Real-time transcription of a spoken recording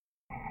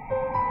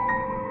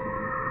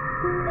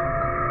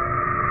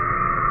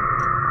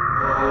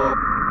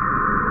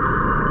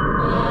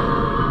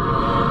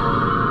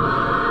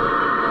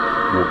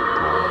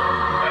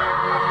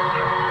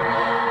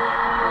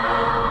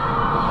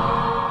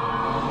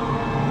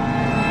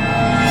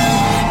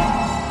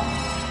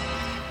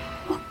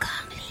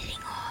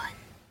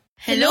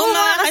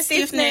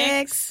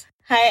Stiffnecks!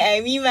 Hi,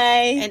 I'm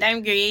Imay. And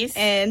I'm Grace.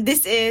 And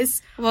this is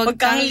Wag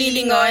Kang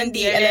Lilingon,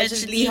 the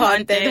allegedly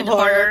haunted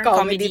horror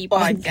comedy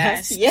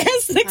podcast.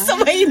 Yes,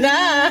 nagsabay na!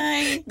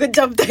 Good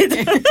job,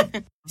 Ted.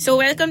 So,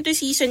 welcome to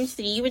Season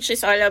 3, which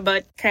is all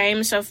about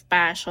crimes of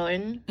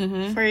passion.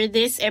 Mm-hmm. For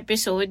this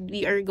episode,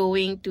 we are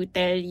going to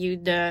tell you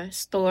the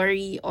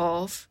story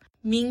of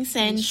Ming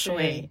Sen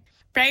Shui.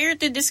 Prior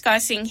to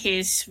discussing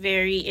his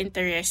very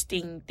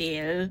interesting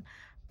tale,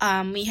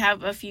 we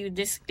have a few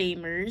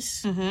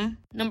disclaimers. Mm-hmm.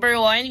 Number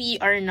one, we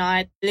are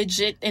not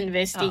legit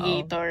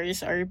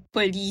investigators or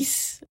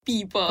police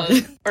people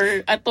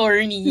or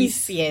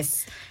attorneys.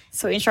 Yes.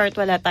 So, in short,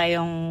 wala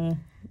tayong,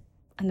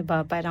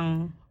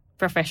 parang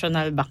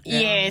professional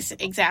background. Yes,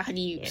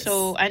 exactly. Yes.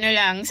 So,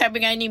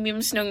 sabi nga ni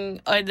Mims nung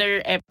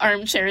other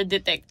armchair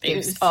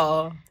detectives.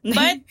 Oo.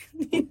 But,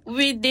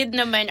 we did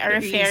naman our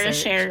fair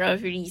Research. share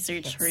of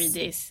research for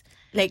this.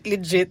 Like,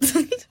 legit.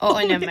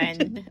 Oo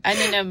naman.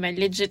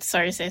 Legit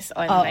sources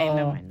online Oo.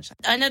 naman siya.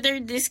 Another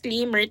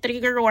disclaimer,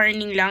 trigger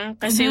warning lang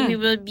kasi we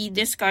will be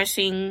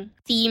discussing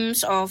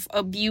themes of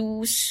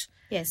abuse,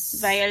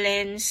 Yes.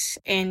 violence,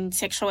 and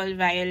sexual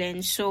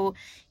violence. So,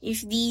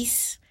 if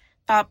these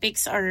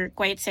topics are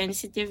quite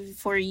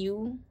sensitive for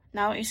you,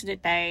 now is the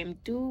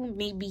time to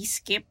maybe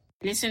skip.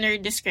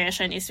 Listener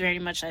discretion is very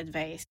much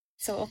advised.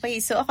 So, okay.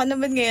 So, ako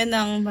naman ngayon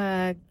ang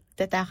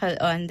magtatakal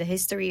on the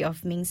history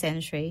of Ming Sen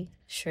Shui.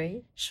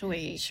 Shui?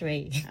 Shui.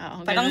 Shui.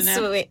 Oo, Parang ganun na.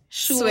 sui.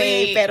 Shui.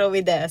 Sui, pero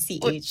with a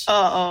CH.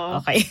 Oo.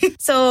 Okay.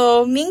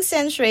 So, Ming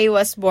Sen Shui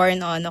was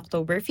born on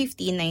October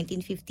 15,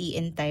 1950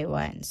 in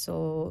Taiwan.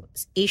 So,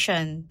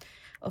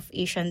 of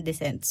Asian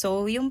descent.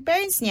 So, yung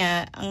parents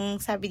niya, ang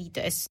sabi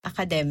dito is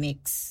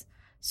academics.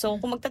 So,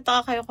 kung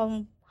magtataka kayo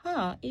kung,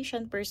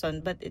 Asian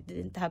person, but it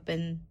didn't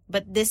happen,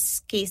 but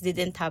this case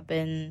didn't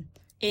happen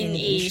in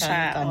Asian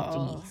Asia,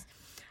 countries.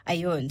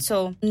 Ayun.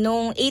 So,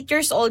 nung 8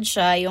 years old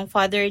siya, yung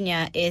father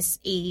niya is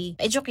a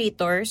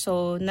educator.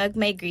 So,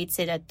 nag-migrate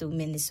sila to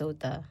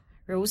Minnesota.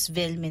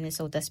 Roseville,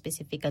 Minnesota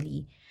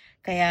specifically.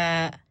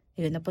 Kaya,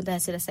 yun, napunta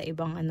sila sa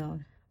ibang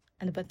ano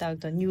ba tawag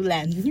to?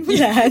 Newland.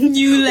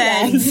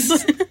 Newlands.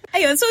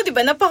 Ayun, so, di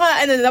ba,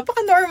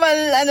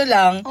 napaka-normal,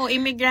 lang.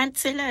 Immigrant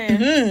sila eh.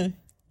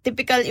 Mm-hmm.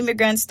 Typical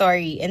immigrant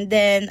story. And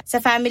then, sa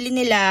family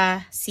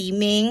nila, si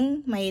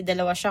Ming, may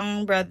dalawa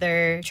siyang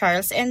brother,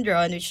 Charles and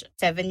Ron, which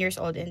 7 years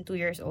old and 2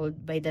 years old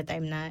by the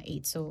time na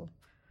 8. So,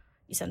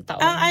 isang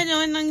taon.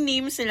 Ng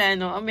name sila,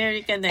 no?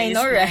 Americanized. I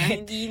know,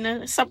 right? Hindi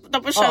na.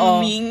 Tapos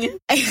siyang Ming.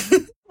 Okay.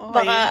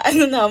 Baka,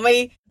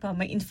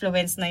 may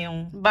influence na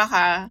yung...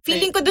 Baka.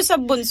 Feeling ko doon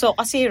sa bunso,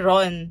 kasi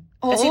Ron.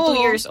 Kasi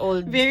 2 years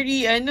old.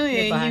 Very,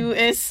 diba?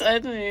 US,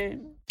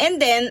 And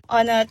then,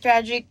 on a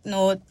tragic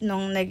note,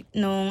 nung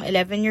 11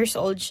 years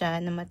old siya,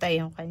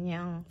 namatay yung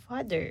kanyang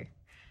father.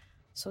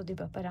 So, di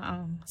ba, parang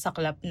ang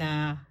saklap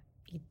na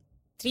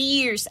 3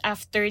 years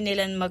after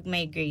nila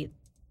mag-migrate,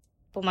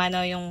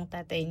 pumanaw yung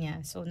tatay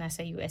niya. So,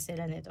 nasa US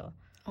sila nito.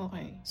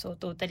 Okay. So,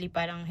 totally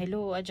parang,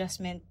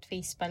 adjustment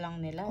phase pa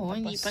lang nila. Oo, Tapos,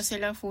 hindi pa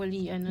sila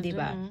fully,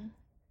 diba? dun.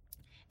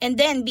 And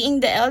then,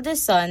 being the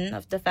eldest son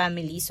of the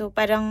family, so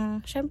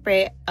parang,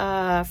 syempre,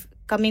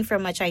 coming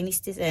from a Chinese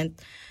descent,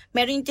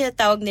 meron yung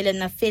tinatawag nila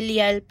na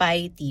filial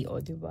piety. O,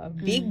 diba?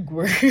 Big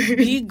word.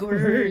 Big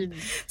word.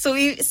 So,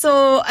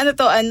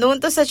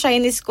 known to sa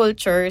Chinese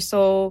culture.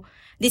 So,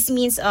 this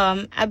means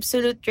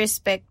absolute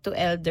respect to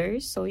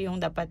elders. So,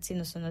 yung dapat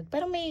sinusunod.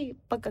 Parang may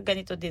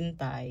pagkaganito din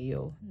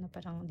tayo. Na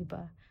parang, di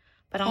ba?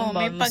 Parang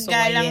may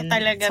paggalang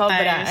talaga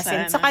sobra.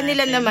 tayo Sa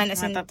kanila natin,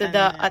 naman, to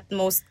the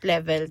utmost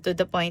level, to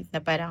the point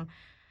na parang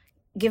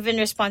given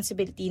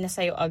responsibility na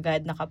sa'yo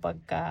agad na kapag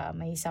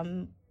may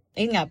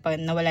ayun nga,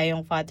 nawala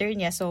yung father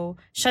niya. So,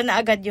 siya na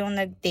agad yung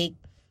nag-take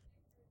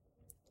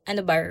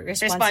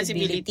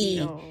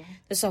responsibility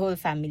sa whole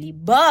family.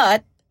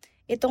 But,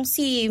 itong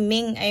si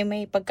Ming ay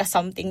may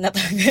pagka-something na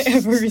talaga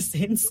ever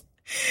since.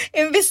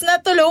 Imbis na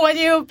tulungan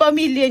niya yung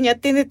pamilya niya,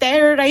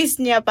 tiniterrorize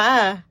niya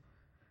pa.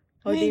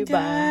 O, diba?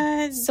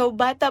 God. So,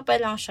 bata pa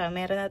lang siya,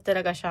 meron na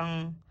talaga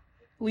siyang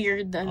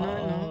weird,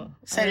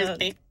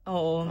 Celtic.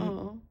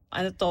 Oo.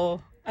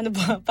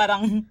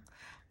 Parang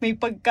may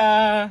pagka...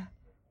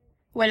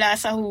 Wala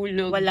sa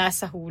hulog.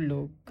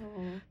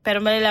 Oo. Pero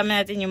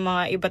malalaman natin yung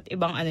mga iba't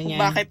ibang niya.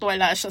 Bakit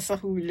wala siya sa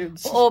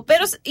hulog? Oo,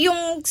 pero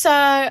yung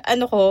sa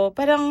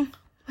parang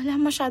wala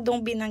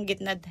masyadong binanggit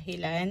na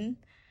dahilan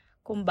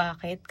kung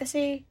bakit.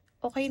 Kasi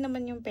okay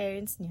naman yung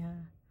parents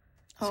niya.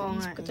 So, Oo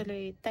nga. ko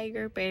tuloy,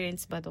 tiger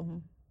parents ba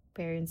tong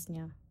parents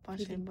niya?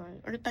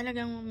 Possible. Or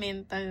talagang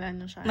mental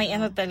siya. May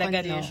talaga,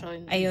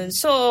 condition. No? Ayun.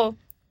 So,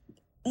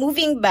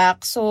 moving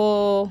back,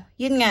 so,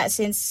 yun nga,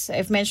 since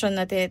I've mentioned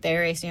na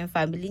terrorize yung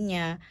family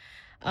niya,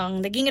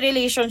 ang naging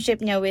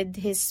relationship niya with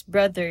his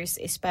brothers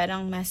is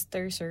parang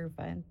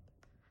master-servant.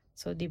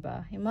 So, di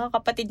ba? Yung mga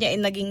kapatid niya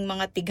ay naging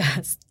mga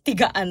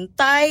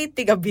tiga-antay,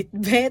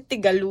 tiga-bitbit,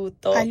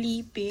 tiga-luto.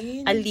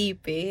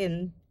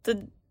 Alipin.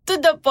 To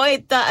the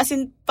point, as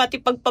in,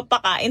 pati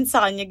pagpapakain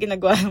sa kanya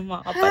ginagawa ng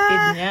mga kapatid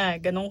niya.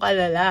 Ganun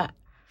kalala.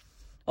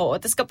 Oo,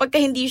 tapos kapag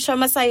hindi siya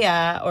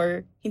masaya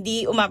or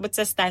hindi umabot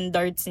sa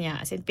standards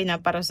niya, as in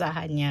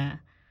pinaparusahan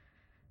niya.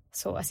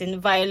 So, as in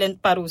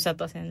violent parusa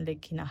to, as in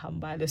like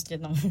hinahambalos niya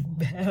ng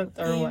belt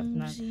or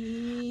whatnot.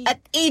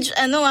 At age,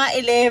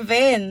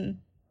 11.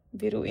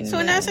 Biruin So,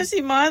 mo. nasa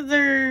si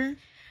mother.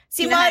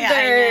 Si Hinahayaan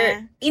mother, niya.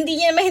 hindi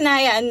niya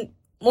mahinayaan.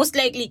 Most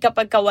likely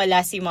kapag kawala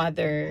si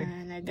mother.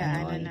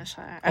 Nag-ano na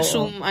siya. Oo.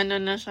 Assume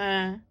na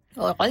siya.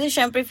 Oo, kasi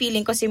syempre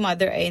feeling ko si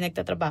mother ay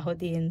nagtatrabaho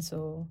din.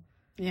 So,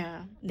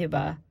 Yeah. 'di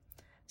ba?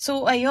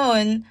 So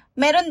ayun,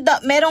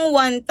 merong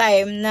one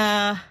time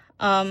na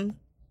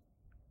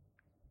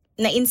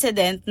na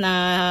incident na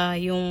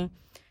yung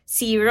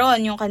si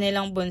Ron, yung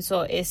kanilang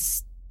bunso,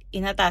 is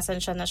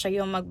inatasan siya na siya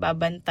yung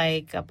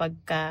magbabantay kapag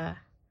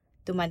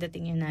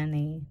dumadating yung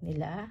nanay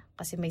nila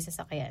kasi may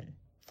sasakyan.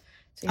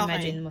 So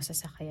imagine mo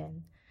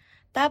sasakyan.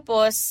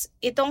 Tapos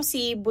itong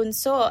si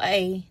bunso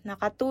ay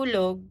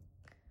nakatulog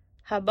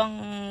habang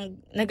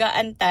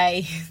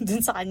nag-aantay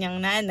dun sa kanyang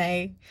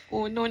nanay.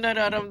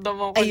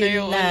 Nararamdaman ko na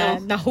Ayun yung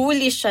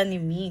nahuli siya ni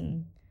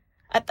Ming.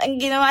 At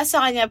ang ginawa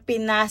sa kanya,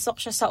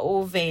 pinasok siya sa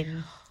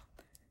oven.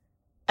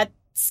 At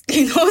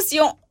close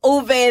yung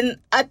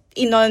oven at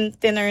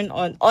tinurn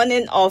on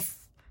and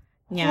off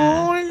niya.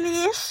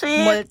 Holy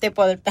shit!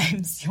 Multiple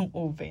times yung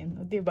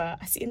oven. Diba?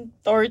 As in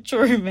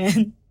torture,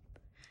 man.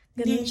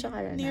 Ganun siya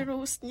kalala.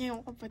 Ni-roast niya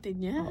yung kapatid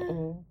niya?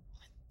 Oo.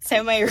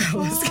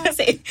 Semi-roast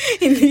kasi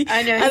hindi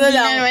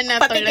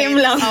lang, patikim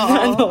lang.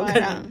 Oo,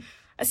 ganun.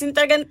 As in,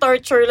 talagang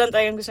torture lang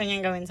talagang gusto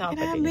niyang gawin sa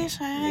kapatid Grabe niya.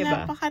 siya.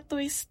 Diba?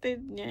 Napaka-twisted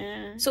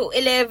niya. So,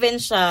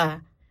 11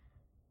 siya.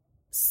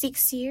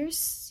 6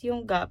 years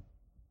yung gap.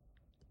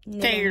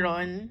 Kay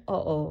Ron?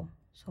 Oo.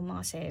 So,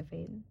 mga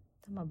 7.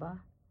 Tama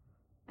ba?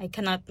 I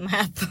cannot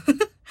math.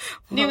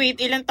 Wait.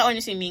 Ilang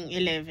taon si Ming?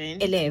 11?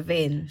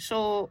 11.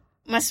 So,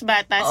 mas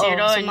bata si Oo,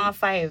 Ron. so mga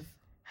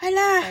 5.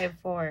 Hala!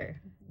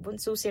 5'4".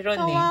 Bunso si Ron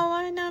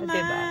Kawawa naman.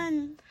 Diba?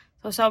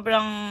 So,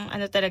 sobrang,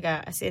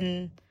 talaga, as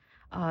in,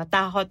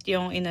 takot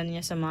yung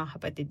niya sa mga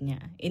kapatid niya.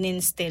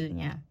 In-instill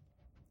niya.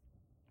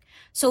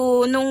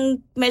 So,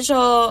 nung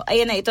medyo,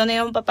 ayun na, ito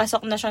na yung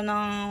papasok na siya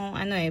ng,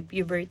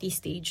 puberty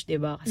stage,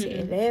 diba? Kasi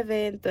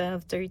 11,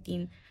 12,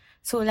 13.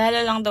 So,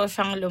 lalo lang daw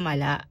siyang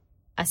lumala.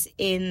 As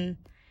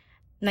in,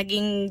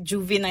 naging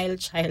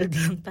juvenile child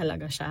lang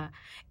talaga siya.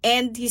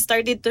 And he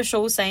started to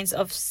show signs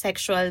of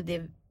sexual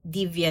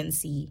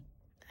deviancy.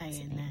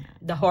 Ayun na.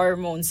 The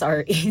hormones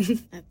are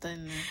in. Ito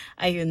na.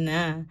 Ayun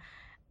na.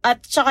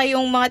 At saka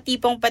yung mga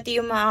tipong pati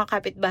yung mga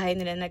kapitbahay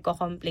nila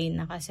nagko-complain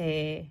na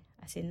kasi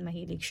as in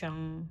mahilig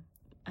siyang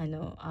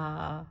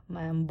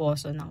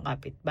mamboso ng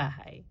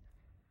kapitbahay.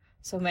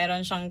 So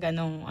meron siyang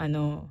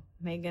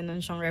may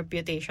ganong siyang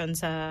reputation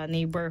sa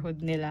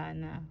neighborhood nila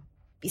na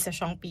isa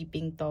siyang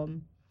peeping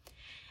Tom.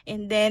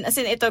 And then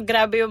as in ito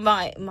grabe yung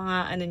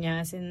mga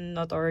niya, as in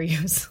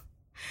notorious.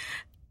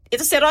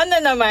 Ito si Ron na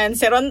naman.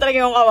 Si Ron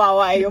talaga yung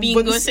kawawa. Yung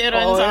Bingo si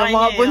Ron sa kanya. Yung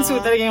mga bunso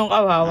talaga yung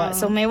kawawa.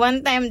 So may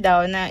one time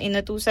daw na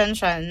inutusan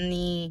siya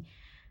ni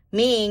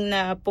Ming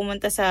na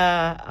pumunta sa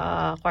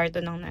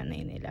kwarto ng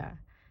nanay nila.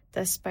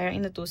 Tapos parang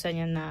inutusan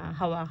niya na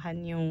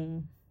hawakan yung,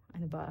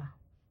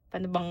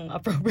 paano bang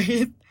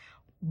appropriate?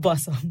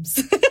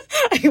 Bosoms.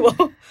 Ay,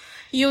 wow.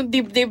 Yung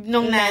dibdib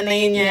ng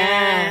nanay niya.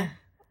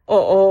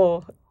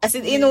 Oo. As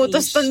in,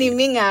 inutos to ni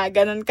Ming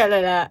ganun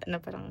kalala,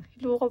 na parang,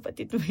 hello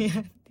kapatid mo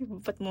yan. Di ba,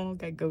 ba't mo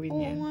gagawin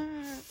yan? Oo nga.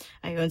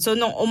 Ayun. So,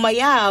 nung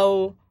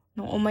umayaw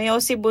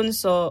si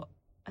Bunso,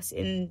 as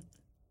in,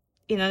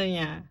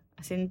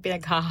 as in,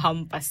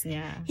 pinaghahampas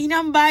niya.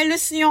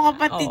 Hinambalos niya yung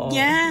kapatid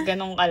niya.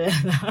 Ganun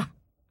kalala.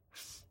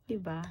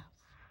 Diba?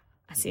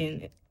 As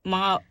in,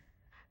 mga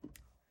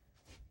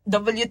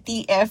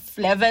WTF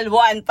level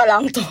 1 pa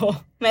lang to.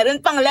 Meron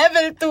pang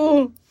level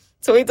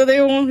 2. So, ito na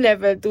yung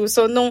level 2.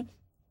 So, nung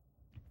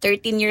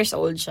 13 years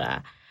old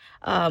siya,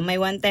 may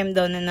one time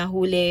daw na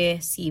nahuli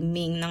si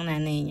Ming ng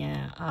nanay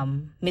niya.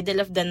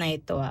 Middle of the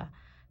night to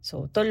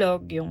So,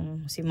 tulog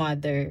yung si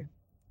mother.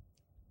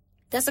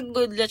 Tapos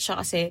naggulat siya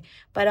kasi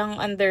parang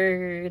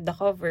under the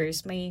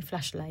covers may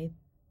flashlight.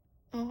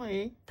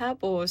 Okay.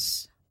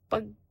 Tapos,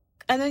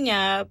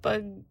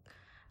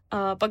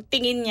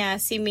 pagtingin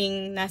niya, si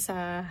Ming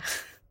nasa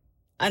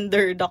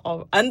under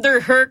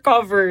her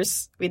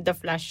covers with the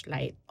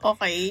flashlight.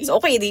 Okay. So,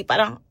 okay, di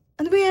parang,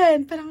 ano ba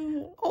yan? Parang,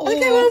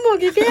 ano mo,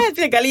 ganyan,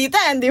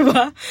 pinagalitan, di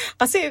ba?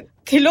 Kasi,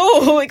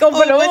 hello, ikaw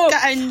ba ba't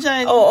ka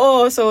andyan?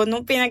 Oo, so,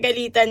 nung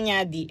pinagalitan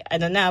niya,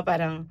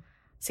 parang,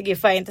 sige,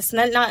 fine. Tapos,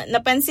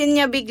 napansin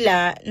niya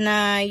bigla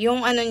na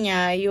yung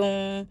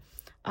yung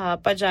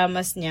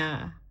pajamas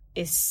niya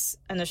is,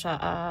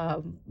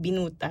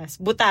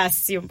 butas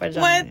yung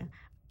pajamas niya.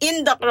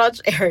 In the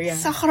crotch area.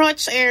 Sa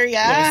crotch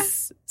area?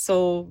 Yes.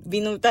 So,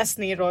 binutas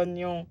ni Ron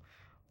yung...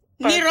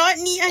 Ni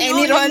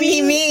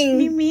Ming.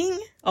 Ni Ming?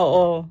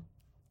 Oo.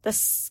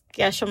 Tapos,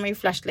 kaya siya may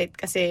flashlight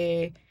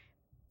kasi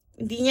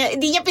hindi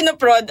niya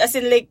pinoprod as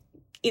in like,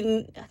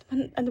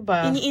 ano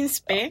ba?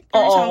 Ini-inspect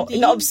or Oo, something?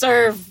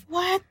 ina-observe.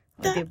 What?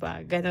 O, diba?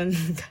 Ganun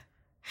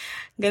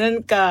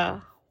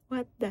ka.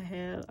 what the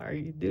hell are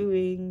you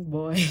doing,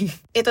 boy?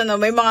 Ito no,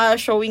 may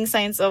mga showing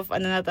signs of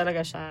ano na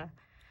talaga siya.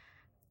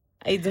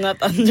 I do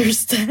not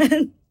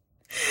understand.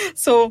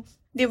 So,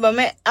 di ba,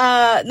 may,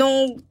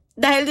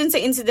 dahil dun sa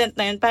incident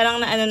na yun, parang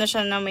naano na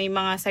siya na may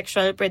mga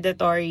sexual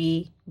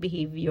predatory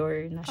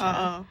behavior na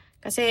siya.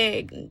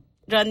 Kasi,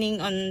 running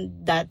on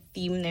that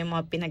theme na yung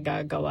mga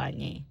pinagagawa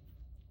niya eh.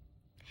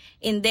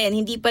 And then,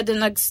 hindi pa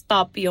dun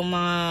nag-stop yung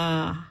mga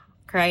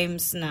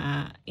crimes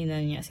na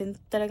niya. Kasi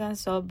talagang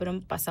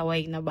sobrang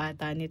pasaway na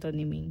bata nito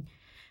ni Ming.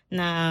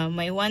 Na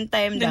may one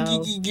time daw.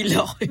 Nagigigil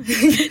ako.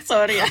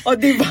 Sorry. O,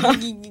 diba?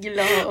 Nagigigil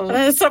ako.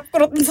 Sarap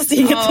kurot sa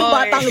singit ng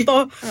batang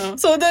to.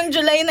 So, doon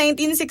July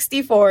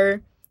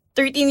 1964,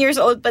 13 years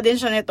old pa din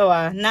siya nito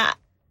na,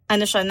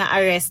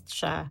 na-arrest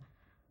siya.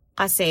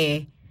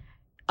 Kasi,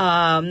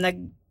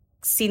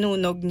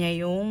 nagsinunog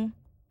niya yung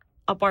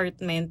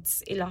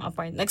apartments, ilang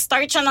apartments.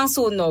 Nag-start siya ng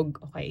sunog.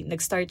 Okay,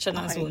 nag-start siya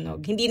ng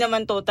sunog. Hindi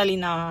naman totally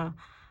na,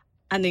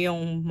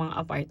 yung mga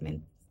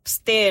apartment.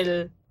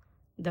 Still,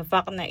 the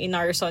fact na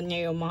inarson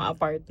niya yung mga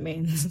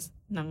apartments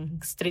ng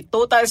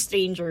total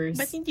strangers.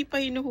 Ba't hindi pa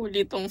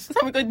hinuhuli tong,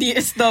 sabi ko,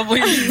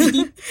 DSWD?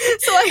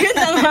 So, ayun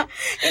na nga.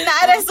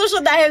 Ina-arresto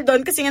siya dahil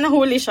doon kasi nga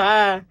nahuli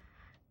siya.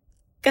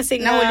 Kasi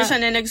nahuli siya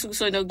na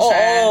nagsusunog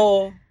siya.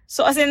 Oo.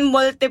 So, as in,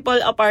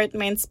 multiple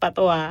apartments pa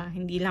to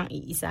Hindi lang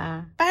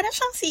iisa. Para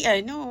siyang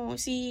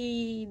si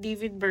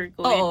David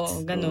Berkowitz.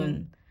 Oo,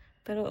 ganun.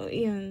 Pero,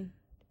 yun,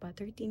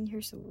 13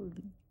 years old.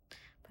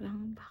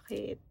 Parang,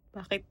 bakit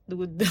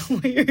dude,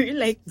 why you're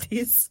like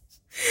this?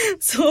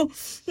 So,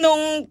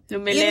 yun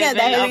nga,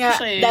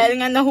 dahil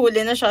nga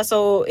nahuli na siya,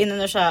 so,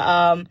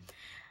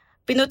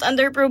 pinut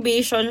under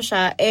probation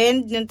siya,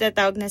 and yung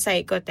tatawag na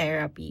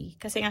psychotherapy.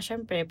 Kasi nga,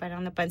 syempre, parang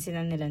napansin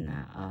na nila na,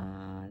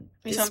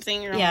 may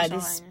something wrong yeah,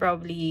 this is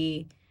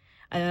probably,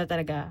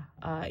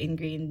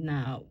 ingrained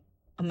na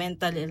a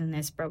mental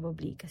illness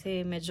probably.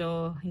 Kasi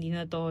medyo hindi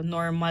na to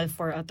normal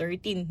for a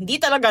 13.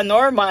 Hindi talaga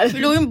normal.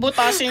 Yung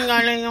butasin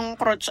nga lang yung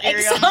crotch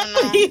area.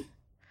 Exactly.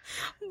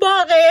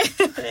 Bakit?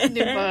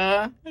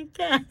 Diba? I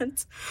can't.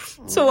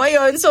 So,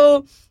 ayun.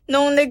 So,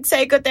 nung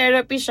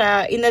nag-psychotherapy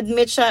siya,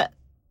 inadmit siya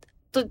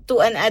to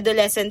an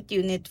adolescent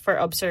unit for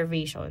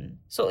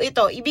observation. So,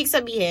 ito, ibig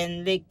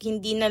sabihin, like,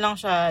 hindi na lang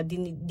siya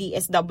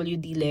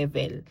DSWD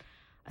level.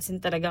 As in,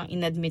 talagang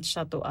inadmit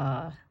siya to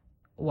a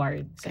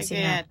ward.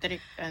 Kasi psychiatric,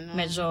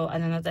 medyo,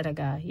 na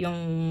talaga, yung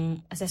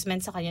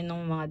assessment sa kanya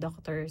ng mga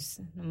doctors,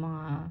 ng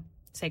mga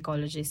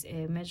psychologists,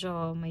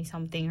 medyo may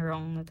something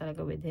wrong na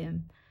talaga with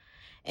him.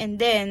 And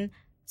then,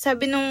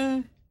 sabi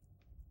nung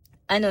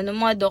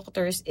mga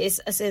doctors is,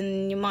 as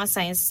in, yung mga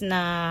signs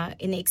na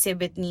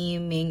ina-exhibit ni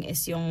Ming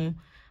is yung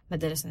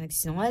madalas na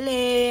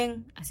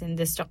nagsinungaling, as in,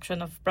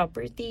 destruction of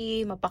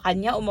property,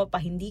 mapakanya o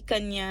mapahindi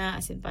kanya,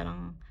 as in,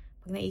 parang,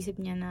 pag naisip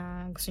niya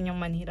na gusto niyang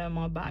manira ang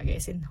mga bagay,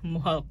 as in,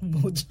 Hulk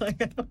mode siya.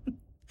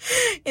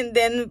 And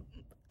then,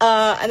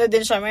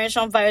 din siya, mayroon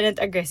siyang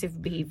violent, aggressive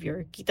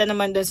behavior. Kita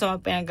naman doon sa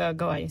mga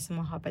pinagagawa niya sa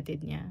mga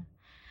kapatid niya.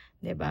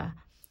 'Di ba?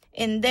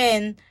 And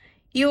then,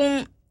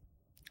 yung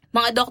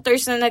mga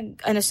doctors na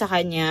sa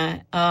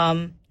kanya,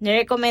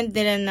 nirecommend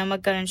nila na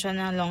magkaroon siya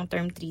ng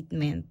long-term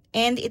treatment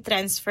and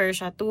i-transfer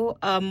siya to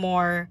a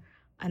more,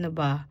 ano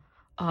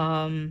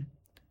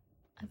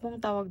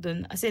pong tawag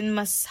dun? As in,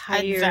 mas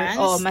higher,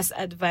 mas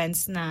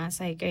advanced na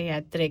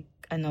psychiatric,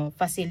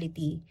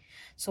 facility.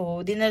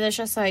 So, dinala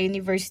siya sa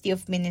University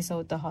of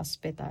Minnesota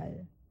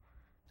Hospital.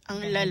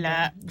 Ang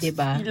lala.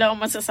 Diba? Hindi lang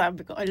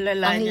masasabi ko. Ang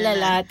lala niya. Ang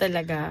lala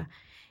talaga.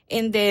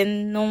 And then,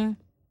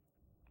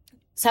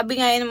 sabi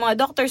nga yun ng mga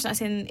doctors,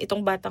 as in,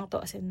 itong batang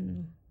to, as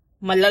in,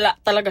 malala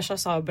talaga siya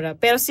sobra.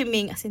 Pero si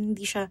Ming, as in,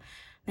 hindi siya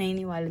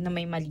naniniwala na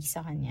may mali sa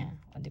kanya.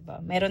 O,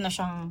 diba? Meron na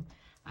siyang,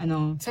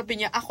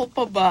 sabi niya, ako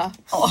pa ba?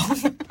 Oo.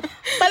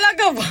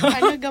 Talaga ba?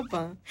 Talaga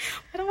ba?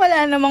 Parang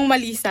wala namang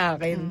mali sa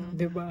akin.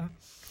 Diba?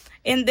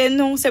 And then,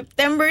 nung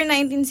September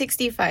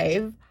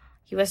 1965,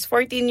 he was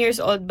 14 years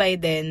old by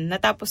then,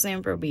 natapos na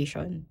yung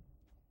probation.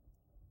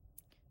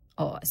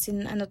 As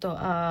in,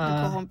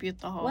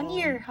 nagko-compute ako. 1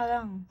 year,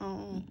 halang.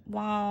 Oo.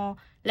 Wow.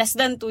 Less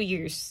than 2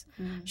 years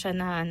siya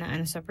na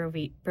sa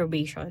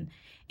probation.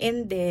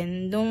 And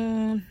then, nung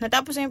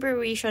natapos na yung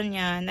probation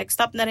niya,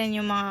 nag-stop na rin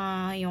yung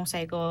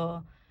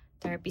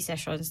psychotherapy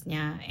sessions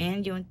niya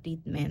and yung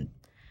treatment.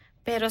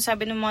 Pero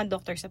sabi ng mga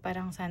doctors,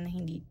 parang sana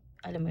hindi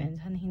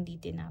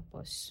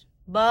tinapos.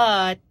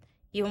 But,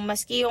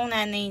 maski yung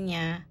nanay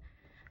niya,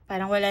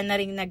 parang wala na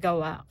rin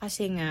nagawa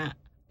kasi nga,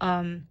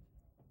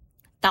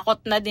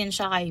 takot na din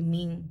siya kay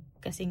Ming.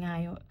 Kasi nga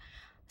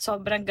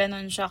sobrang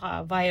ganon siya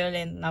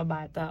ka-violent na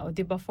bata. O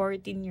diba,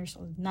 14 years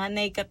old.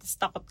 Nanay ka, tas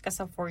takot ka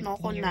sa 14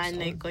 years old.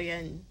 Nanay ko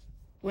yan.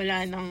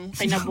 Wala nang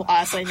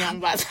kinabukasan niya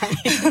ang bata.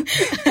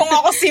 Kung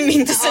ako si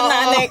Ming, tas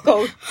nanay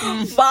ko,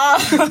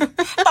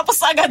 tapos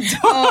agad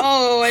doon.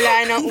 Oo, wala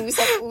nang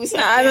usap-usap.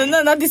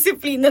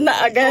 Na-disiplina na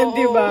agad,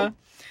 diba?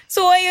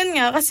 So, ayun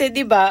nga, kasi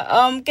diba,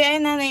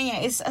 kaya nanay niya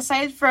is,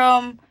 aside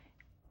from,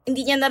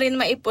 hindi niya na rin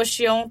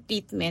maipush yung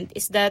treatment,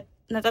 is that,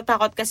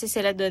 natatakot kasi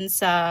sila doon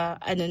sa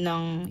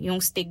yung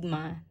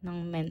stigma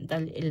ng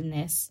mental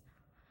illness.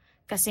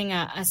 Kasi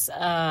nga, as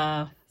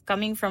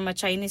coming from a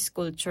Chinese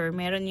culture,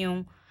 meron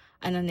yung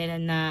nila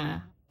na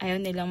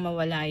ayaw nilang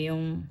mawala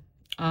yung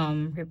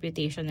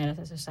reputation nila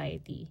sa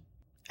society.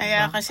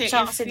 Kaya kasi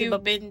Tsaka if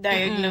you've been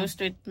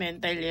diagnosed with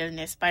mental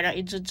illness, parang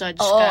i-judge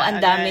ka. Oo,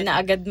 ang dami na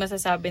agad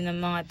masasabi ng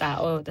mga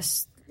tao.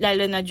 Tas,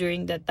 lalo na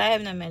during that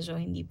time na medyo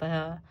hindi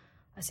pa,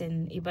 as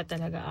in, iba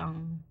talaga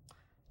ang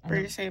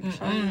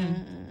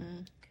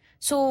perception.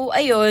 So,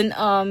 ayun,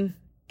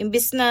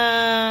 imbis na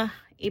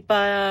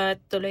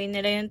ipatuloy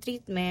nila yung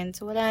treatment,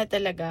 so wala na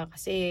talaga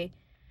kasi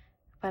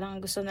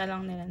parang gusto na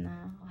lang nila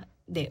na,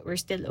 we're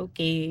still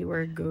okay,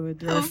 we're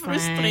good, we're fine.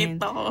 Frustrate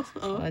ako.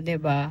 O,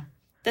 diba?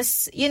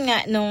 Tas, yun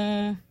nga,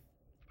 nung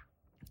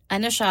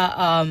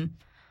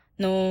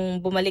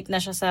nung bumalik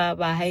na siya sa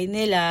bahay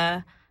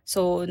nila,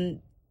 so,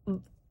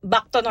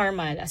 back to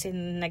normal, as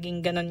in, naging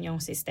ganun yung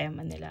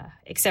sistema nila.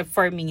 Except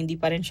for me, hindi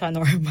pa rin siya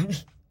normal.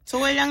 So,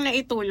 walang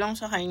naitulong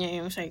sa kanya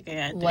yung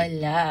psychiatric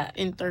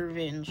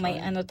intervention? May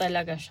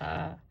talaga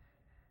siya.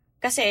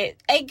 Kasi,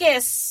 I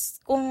guess,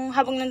 kung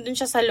habang nandun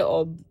siya sa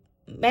loob,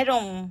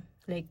 merong,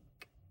 like,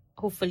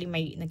 hopefully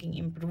may naging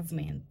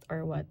improvement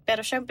or what.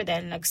 Pero syempre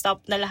dahil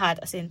nag-stop na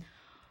lahat, as in,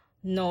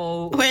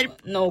 no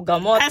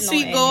gamot, as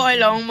we go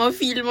along,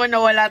 ma-feel mo na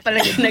wala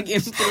talaga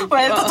nag-improve.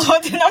 Totoo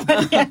din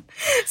naman yan.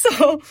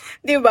 So,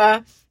 di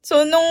ba?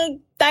 So,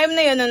 nung time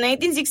na yun,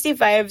 noong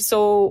 1965,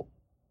 so,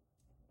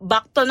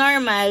 back to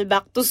normal,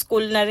 back to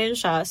school na rin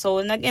siya.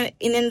 So,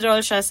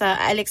 in-enroll siya sa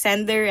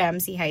Alexander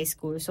Ramsey High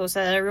School. So,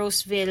 sa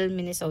Roseville,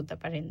 Minnesota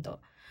pa rin to.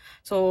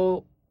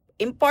 So,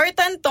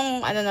 important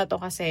tong na to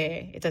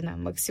kasi ito na,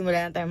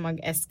 magsimula na tayo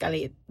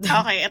mag-escalate.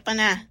 Okay, ito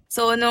na.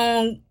 So,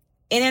 nung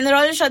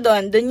in-enroll siya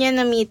doon niya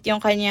na-meet yung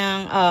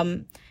kanyang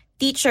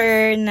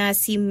teacher na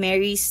si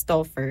Mary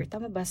Stauffer.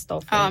 Tama ba,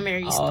 Stauffer?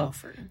 Mary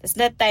Stauffer. Tapos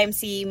that time,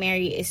 si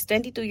Mary is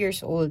 22 years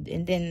old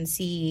and then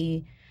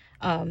si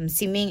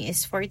Ming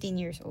is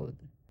 14 years old.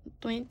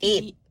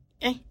 8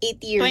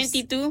 years.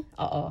 22?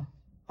 Oo.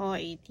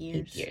 8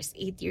 years.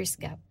 8 years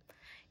gap.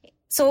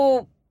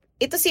 So,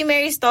 ito si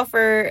Mary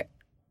Stauffer,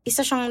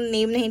 isa siyang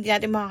name na hindi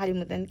natin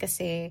makakalimutan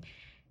kasi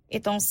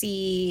itong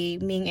si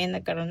Ming ay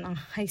nagkaroon ng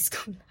high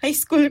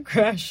school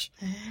crush.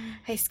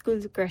 High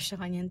school crush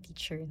sa kanyang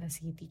teacher na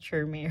si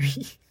Teacher Mary.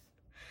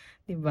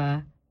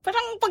 Diba?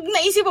 Parang pag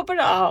naisip mo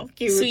parang,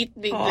 cute. Sweet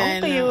bigla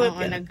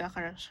na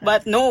nagka-crush.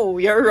 But no,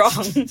 you're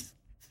wrong.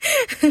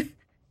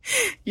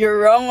 You're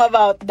wrong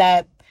about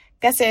that.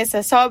 Kasi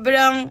sa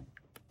sobrang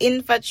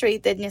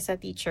infatuated niya sa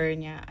teacher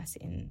niya, as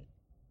in,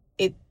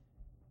 it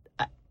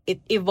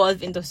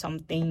evolved into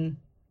something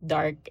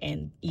dark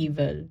and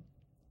evil.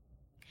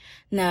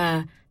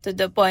 Na, to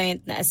the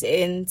point na as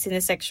in,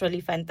 sinesexually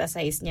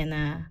fantasize niya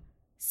na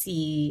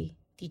si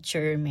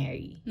Teacher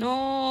Mary.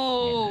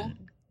 No!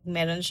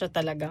 Meron siya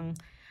talagang,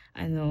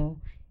 and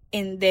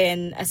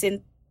then, as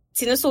in,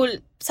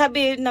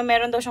 sabi na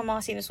meron daw siyang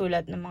mga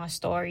sinusulat ng mga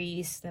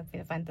stories na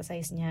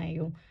pinafantasize niya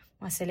yung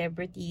mga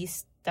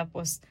celebrities.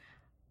 Tapos,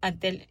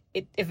 until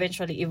it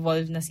eventually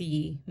evolved na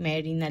si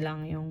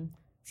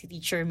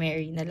Teacher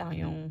Mary na lang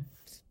yung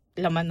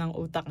laman ng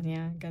utak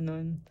niya.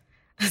 Ganon.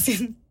 As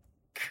in,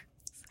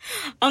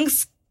 ang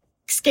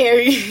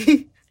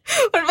scary.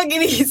 Pero pag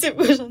iniisip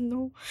ko siya,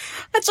 no.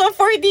 At saka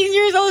 14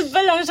 years old pa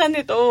lang siya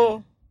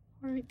nito.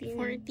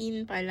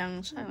 14 pa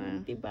lang siya.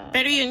 Diba?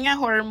 Pero yun nga,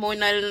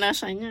 hormonal na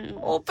siya niya.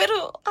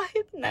 Pero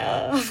kahit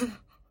na.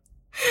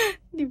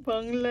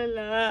 Diba, ang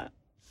lala.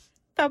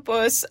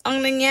 Tapos, ang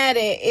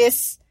nangyari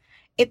is,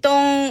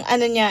 itong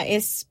niya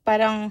is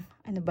parang,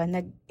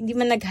 hindi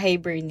man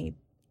nag-hibernate,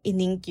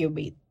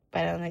 in-incubate.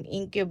 Parang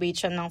nag-incubate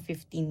siya ng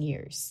 15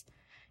 years.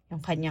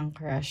 Yung kanyang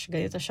crush.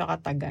 Ganito siya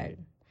katagal.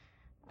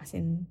 As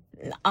in,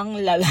 ang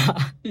lala.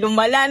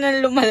 Lumala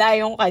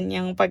yung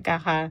kanyang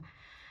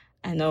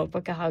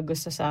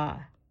pagkakagusto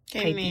sa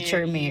kay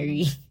Teacher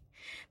Mary.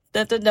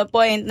 To the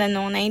point na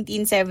noong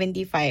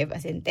 1975,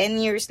 as in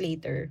 10 years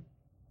later,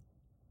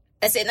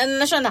 as in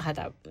na siya,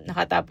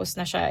 nakatapos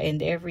na siya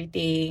and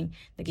everything,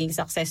 naging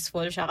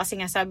successful siya. Kasi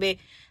nga sabi,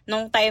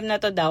 nung time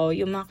na to daw,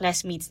 yung mga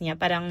classmates niya,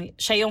 parang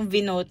siya yung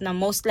vinote na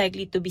most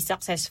likely to be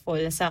successful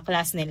sa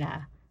class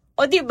nila.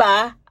 O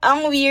diba?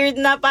 Ang weird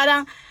na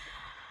parang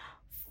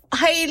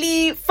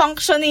highly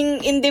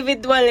functioning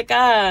individual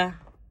ka.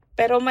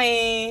 Pero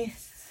may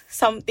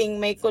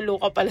kulo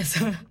ka pala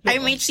sa loob. Ay,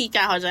 may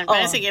chika ako dyan.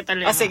 Pero sige,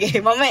 tuloy mo. Sige,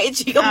 mamaya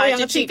i-chika mo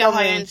yung chika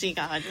mo.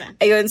 Chika ko dyan.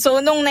 Ayun,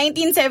 so nung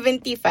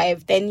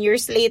 1975, 10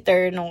 years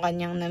later, nung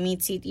kanyang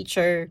na-meet si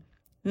Teacher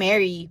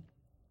Mary,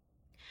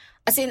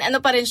 as in,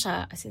 pa rin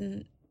siya? As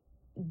in,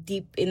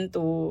 deep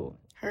into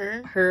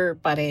her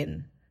pa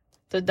rin.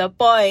 To the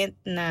point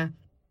na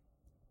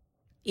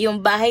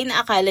yung bahay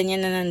na akala niya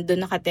na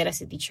nandun nakatira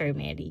si Teacher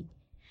Mary,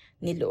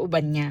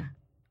 nilooban niya.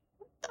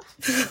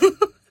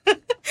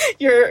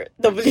 Your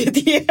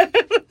WTF.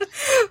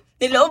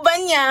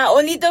 Nilooban niya,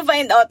 only to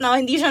find out na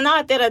hindi siya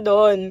nakatira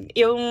doon.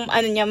 Yung,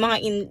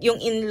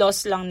 yung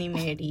in-laws lang ni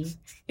Mary.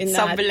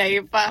 Sablay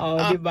pa.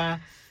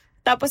 Diba?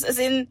 Tapos, as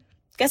in,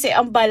 kasi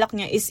ang balak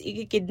niya is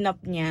ikikidnap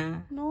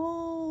niya.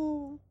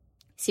 No.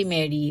 Si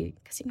Mary.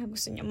 Kasi nga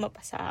gusto niya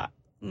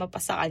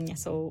mapasa kanya.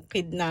 So,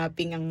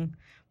 kidnapping ang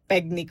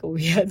peg ni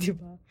Kuya, di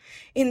ba?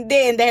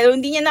 Hindi, dahil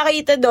hindi niya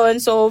nakita doon,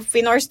 so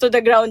finorce to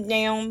the ground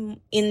niya yung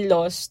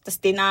in-laws, tas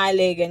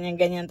tinali,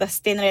 ganyan.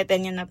 Tas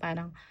tinreten niya na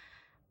parang,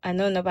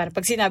 na parang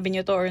pag sinabi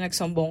niyo to or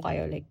nagsumbong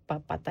kayo, like,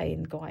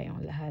 papatayin ko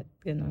kayong lahat,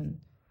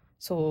 ganun.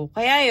 So,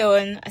 kaya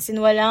yun, as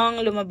in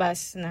walang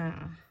lumabas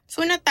na...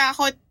 So,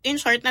 natakot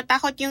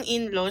yung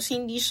in-laws,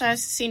 hindi siya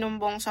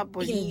sinumbong sa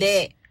police?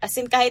 Hindi. As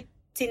in, kahit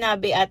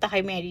sinabi ata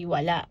kay Mary,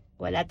 wala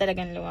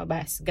talagang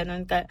lumabas.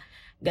 Ganun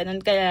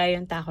kaya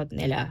yung takot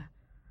nila.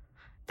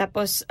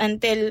 Tapos,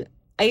 until,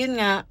 ayun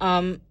nga,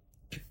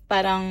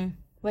 parang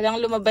walang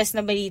lumabas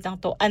na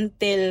balitang to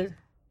until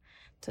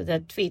to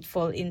that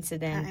fateful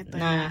incident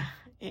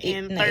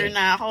enter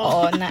na ako.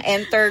 Oo,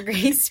 na-enter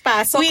Grace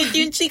Pasok. Wait,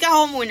 yung chika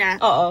ko muna.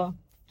 Oo.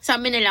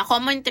 Sabi nila,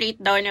 common trait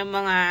daw ng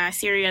mga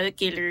serial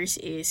killers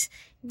is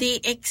they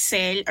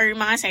excel, or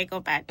mga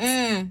psychopaths,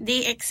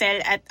 they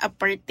excel at a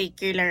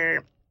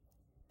particular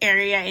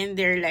area in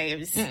their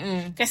lives.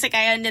 Kasi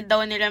kaya na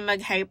daw nila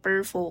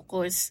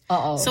mag-hyper-focus.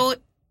 Oo. So,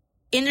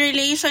 in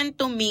relation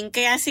to Ming,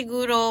 kaya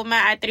siguro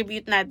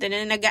ma-attribute natin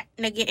na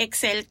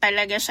nag-excel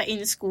talaga siya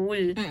in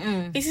school.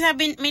 Kasi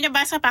sabi, may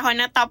nabasa pa ako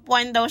na top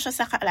 1 daw siya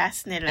sa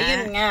class nila.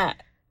 Ayun nga.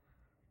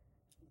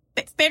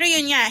 Pero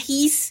yun nga,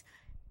 he's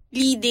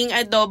leading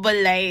a double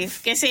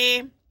life.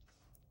 Kasi,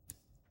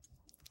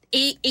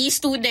 A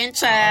student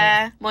siya,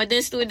 model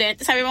student,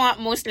 sabi mo nga,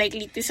 most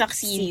likely to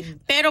succeed.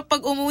 Pero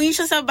pag umuwi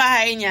siya sa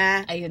bahay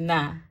niya, ayun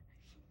na.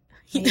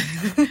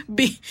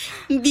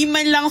 Hindi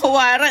man lang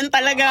huwaran,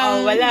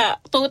 talagang wala.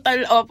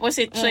 Total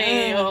opposite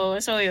siya.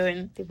 So,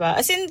 yun. Diba?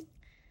 As in,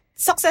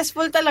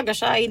 successful talaga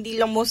siya.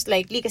 Hindi lang most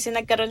likely kasi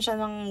nagkaroon siya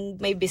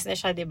ng, may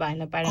business siya, diba?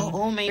 Na parang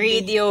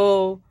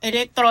radio.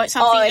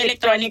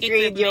 Electronic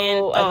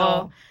radio.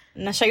 equipment.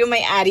 Na siya yung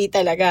may-ari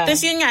talaga.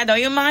 Tapos yun nga daw,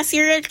 yung mga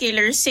serial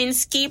killers,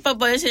 since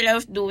capable sila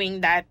of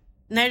doing that,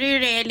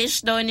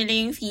 nare-relish daw nila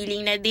yung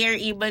feeling na they are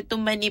able to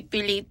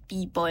manipulate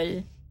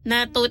people.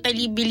 Na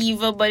totally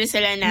believable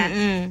sila na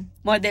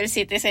model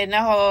citizen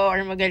ako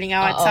or magaling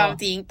ako at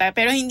something.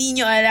 Pero hindi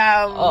nyo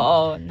alam.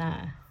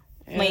 Na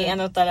may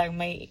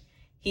may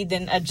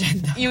hidden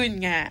agenda.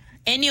 Yun nga.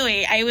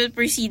 Anyway, I will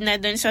proceed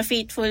na dun sa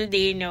fateful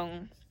day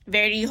nung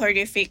very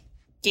horrific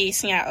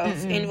case nga of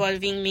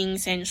involving Ming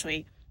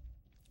Senshui.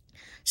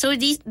 So,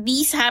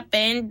 these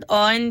happened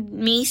on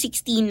May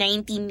 16,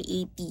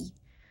 1980.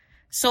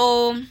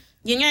 So,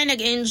 yun nga,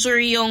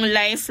 nag-injure yung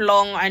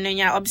lifelong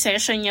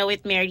obsession niya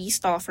with Mary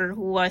Stauffer,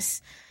 who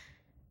was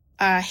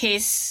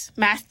his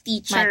math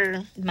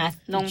teacher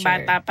nung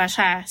bata pa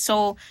siya.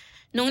 So,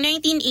 nung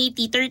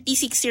 1980,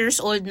 36 years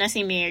old na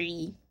si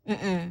Mary.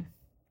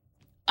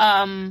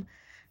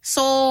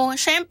 So,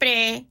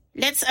 syempre,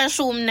 let's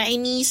assume na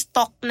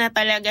ini-stalk na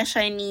talaga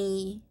siya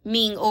ni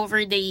Ming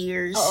over the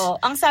years. Oo.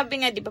 Ang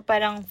sabi nga, di ba,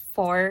 parang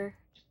 4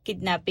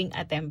 kidnapping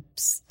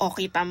attempts. O,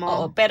 kita mo.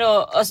 Oo.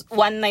 Pero,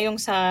 1 na yung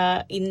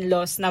sa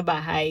in-laws na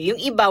bahay.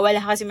 Yung iba,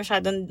 wala kasi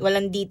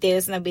walang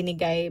details na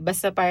binigay.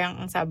 Basta parang,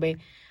 ang sabi,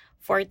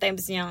 4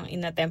 times niyang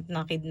in-attempt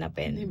na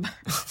kidnapin. Diba?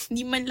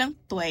 Hindi man lang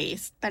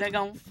twice.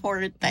 Talagang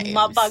 4 times.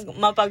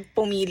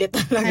 Mapagpumilit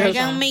talaga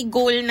talagang siya. May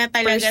goal na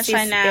talaga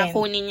siya na Persistent.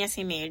 kunin niya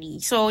si Mary.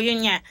 So,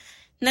 yun nga.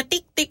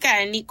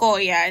 Natiktikan ni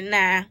Koya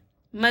na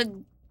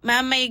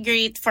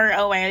ma-migrate for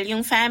a while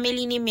yung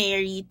family ni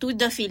Mary to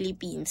the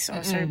Philippines. So,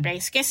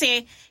 surprise.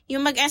 Kasi,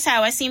 yung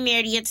mag-asawa, si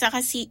Mary at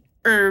saka si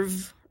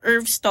Irv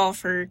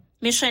Stauffer,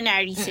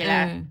 missionary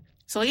sila.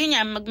 So, yun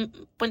nga,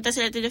 magpunta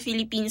sila to the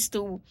Philippines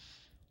to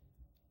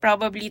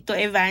probably to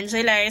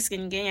evangelize,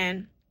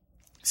 ganyan.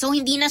 So,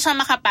 hindi na siya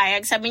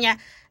makapayag. Sabi niya,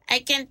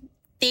 I can't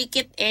take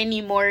it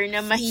anymore na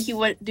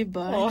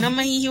diba? Na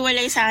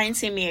mahihiwalay sa akin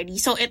si Mary.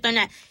 So, ito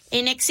na.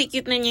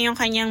 In-execute na niya yung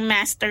kanyang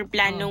master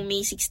plan noong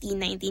May 16,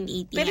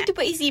 1980. Pero di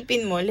ba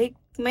isipin mo, like,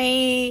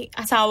 may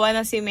asawa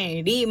na si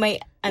Mary,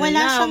 may wala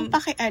siyang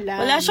pakialam.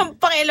 Wala siyang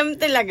pakialam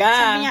talaga.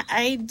 Sabi niya,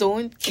 I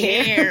don't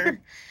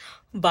care.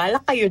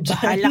 Bahala kayo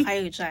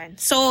dyan.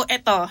 So,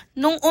 eto,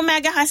 nung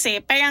umaga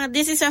kasi, parang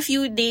this is a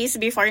few days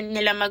before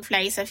nila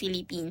mag-fly sa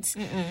Philippines.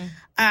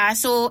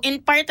 So, in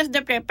part of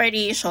the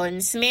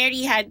preparations,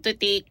 Mary had to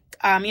take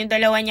yung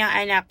dalawa niyang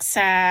anak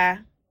sa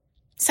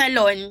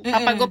salon,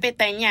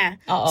 papagupitan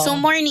niya. So,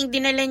 morning,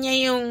 dinala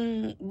niya yung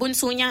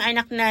bunso niyang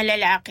anak na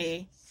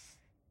lalaki.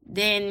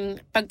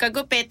 Then,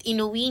 pagkagupit,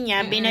 inuwi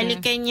niya,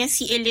 binalikan niya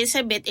si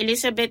Elizabeth.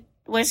 Elizabeth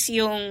was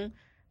yung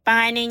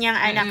panganay niyang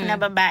anak na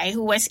babae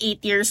who was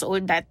 8 years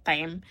old that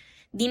time.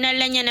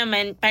 Dinala niya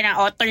naman, parang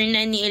author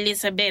na ni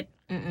Elizabeth.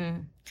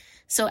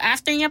 So,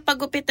 after niya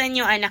pagupitan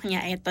yung anak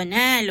niya, eto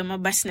na,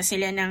 lumabas na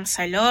sila ng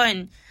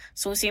salon.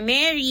 So, si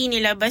Mary,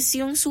 nilabas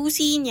yung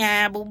susi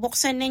niya,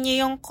 bubuksan na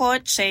niya yung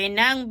kotse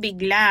nang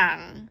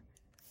biglang.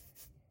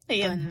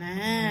 Ayun na.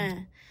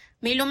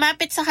 May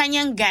lumapit sa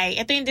kanyang guy,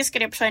 ito yung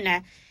description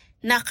na,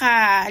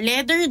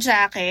 naka-leather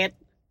jacket,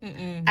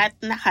 at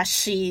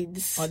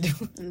naka-shades.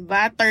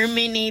 Diba?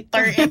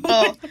 Terminator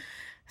ito.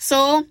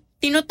 So,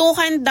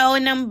 tinutukan daw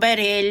ng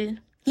baril,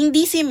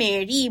 hindi si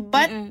Mary,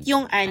 but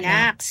yung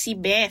anak, si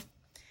Beth.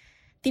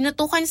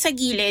 tinutukan sa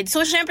gilid.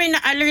 So, syempre,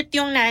 na-alert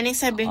yung nanay.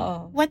 Sabi,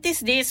 what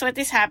is this? What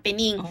is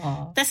happening?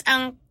 Tas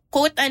ang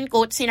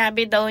quote-unquote,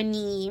 sinabi daw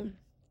ni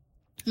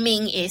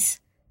Ming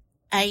is,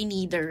 I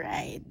need a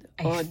ride.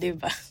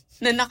 Diba?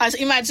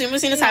 Imagine mo,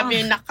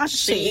 sinasabi yung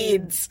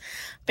naka-shades.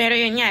 Pero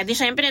yun nga, di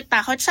syempre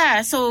natakot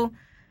siya. So,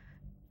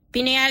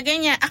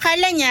 pinayagan niya.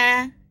 Akala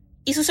niya,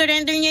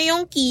 isusurrender niya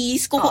yung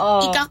keys.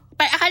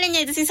 Akala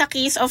niya, this is a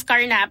case of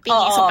carnapping.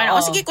 So, parang,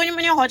 sige, kunin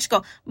mo na yung coach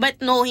ko.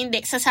 But no,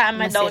 hindi.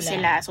 Sasama daw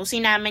sila. So,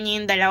 sinama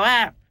niya yung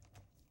dalawa.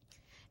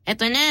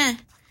 Eto na.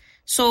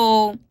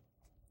 So,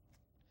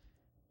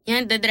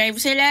 yan, drive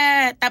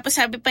sila. Tapos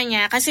sabi pa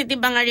niya, kasi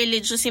diba nga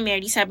religious si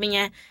Mary, sabi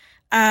niya,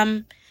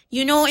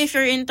 you know, if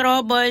you're in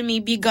trouble,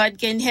 maybe God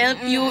can help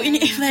you.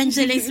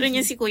 In-evangelize mo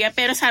niya si Kuya.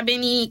 Pero sabi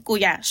ni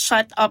Kuya,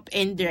 shut up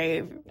and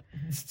drive.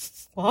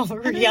 Wow,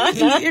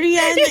 Rihanna?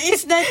 Rihanna,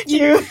 is that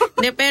you?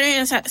 Pero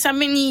yun,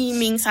 sabi ni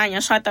Ming sa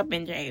kanya, shut up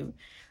and drive.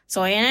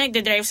 So, ayan na,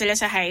 nagde-drive sila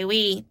sa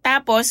highway.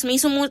 Tapos,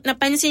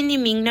 napansin ni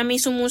Ming na may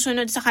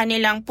sumusunod sa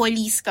kanilang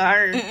police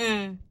car.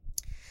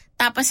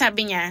 Tapos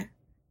sabi niya,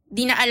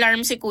 di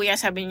na-alarm si Kuya,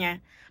 sabi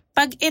niya,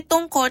 pag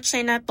itong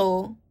kotse na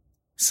to,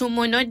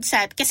 sumunod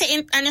kasi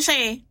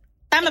siya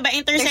tama ba?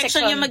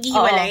 Intersection yung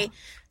maghihiwalay.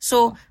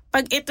 So,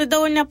 pag ito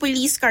daw na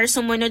police car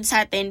sumunod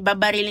sa atin,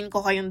 babarilin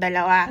ko kayong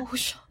dalawa.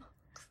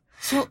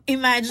 So,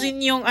 imagine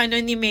yung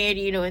ni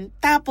Mary nun.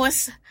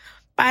 Tapos,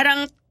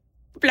 parang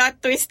plot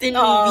twist in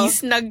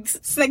movies,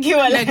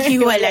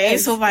 naghiwalay.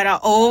 So,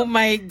 parang, oh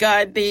my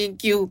God,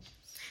 thank you.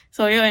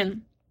 So,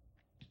 yun.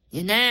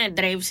 Yun na,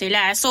 drive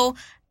sila. So,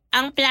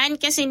 ang plan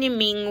kasi ni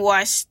Ming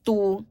was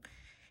to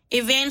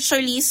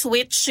eventually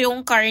switch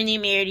yung car ni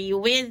Mary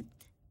with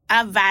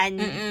a van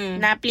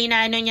na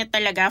plinano niya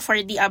talaga for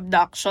the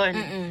abduction.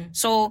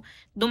 So,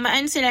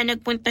 dumaan sila,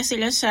 nagpunta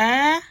sila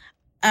sa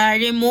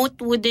remote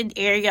wooded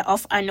area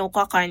of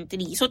Anoka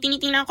Country. So,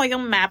 tinitingnan ko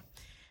yung map.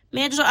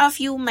 Medyo a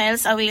few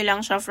miles away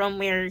lang siya from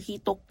where he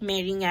took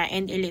Mary nga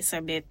and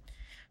Elizabeth.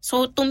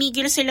 So,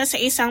 tumigil sila sa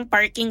isang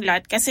parking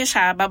lot kasi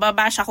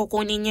bababa siya,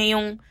 kukunin niya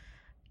yung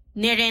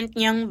nirent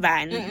niyang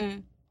van.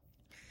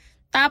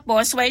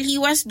 Tapos, while he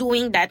was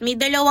doing that, may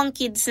 2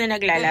 kids na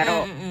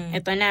naglalaro.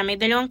 Ito na, may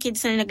 2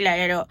 kids na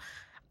naglalaro.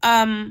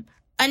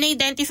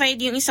 Unidentified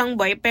yung isang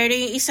boy, pero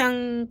yung isang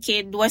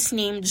kid was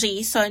named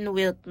Jason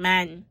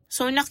Wiltman.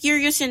 So,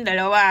 na-curious yung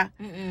dalawa.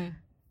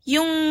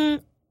 Yung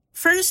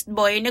first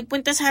boy,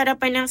 nagpunta sa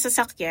harapan ng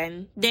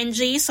sasakyan. Then,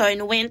 Jason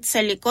went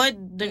sa likod,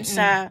 dun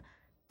sa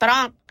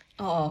trunk.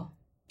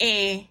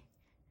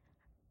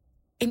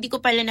 Hindi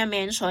ko pala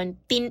na-mention,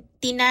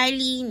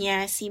 tinali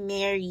niya si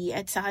Mary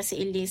at saka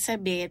si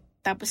Elizabeth,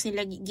 tapos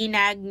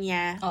ginag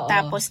niya,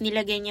 tapos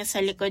nilagay niya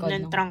sa likod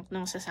ng trunk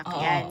ng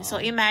sasakyan.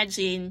 So,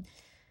 imagine,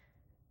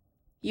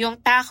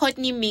 yung takot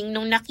ni Ming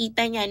nung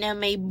nakita niya na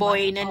may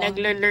boy na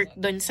naglalurk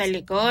doon sa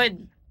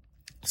likod.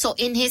 So,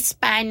 in his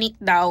panic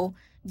daw,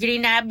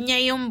 grinab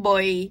niya yung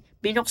boy,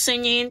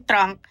 binuksan niya yung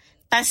trunk,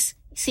 tas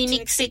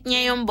siniksik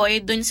niya yung boy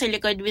doon sa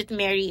likod with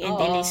Mary and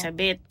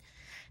Elizabeth.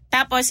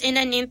 Tapos, in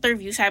an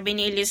interview, sabi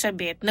ni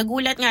Elizabeth,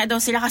 nagulat nga daw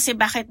sila kasi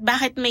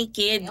bakit may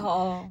kid.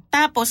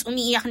 Tapos,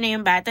 umiiyak na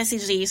yung bata, si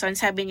Jason.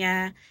 Sabi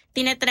niya,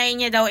 tinatry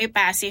niya daw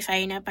i-pacify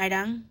na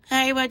parang,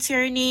 hi, what's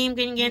your name?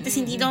 Ganyan. Tapos,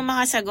 hindi daw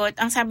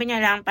makasagot. Ang sabi niya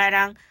lang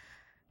parang,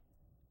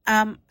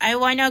 I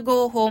wanna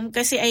go home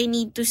kasi I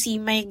need to see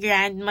my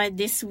grandma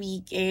this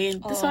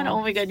weekend. Tapos,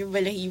 oh my God, yung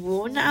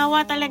balahibo.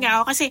 Naawa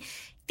talaga ako kasi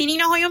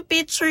tinignan ko yung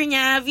picture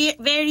niya,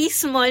 very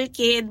small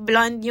kid,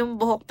 blonde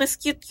yung buhok. Tapos,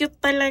 cute-cute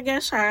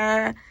talaga siya.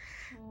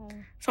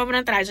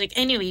 Sobrang tragic.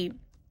 Anyway,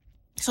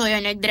 so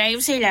yun,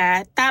 nag-drive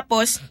sila.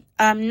 Tapos,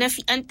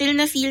 until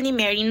na-feel ni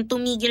Mary,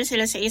 tumigil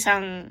sila sa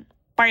isang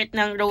part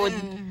ng road.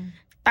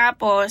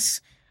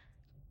 Tapos,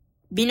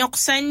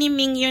 binuksan ni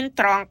Ming yung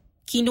trunk,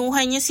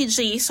 kinuha niya si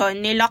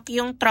Jason, nilock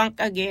yung trunk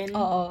again.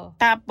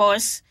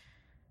 Tapos,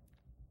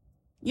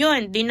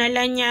 yun,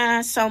 dinala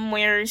niya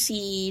somewhere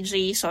si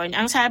Jason.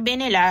 Ang sabi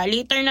nila,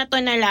 later na to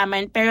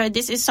nalaman, pero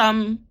this is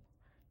some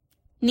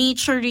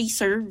nature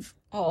reserve.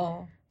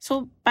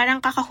 So,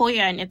 parang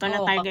kakahuyan. Ito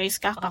na tayo guys,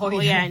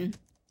 kakahuyan.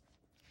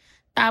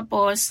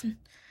 Tapos,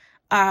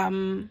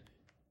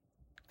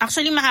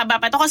 actually mahaba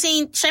pa to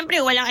kasi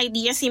syempre walang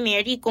idea si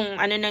Mary kung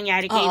ano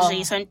nangyari kay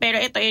Jason. Pero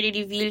ito,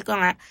 i-reveal ko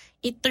nga.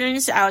 It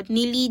turns out,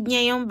 nilid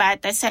niya yung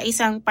bata sa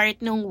isang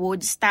part ng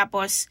woods.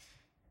 Tapos,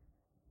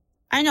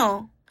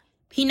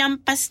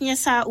 hinampas niya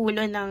sa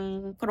ulo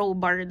ng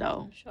crowbar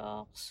daw.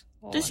 Shucks.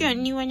 Tapos yun,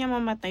 iniwan niya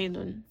mamatay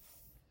dun.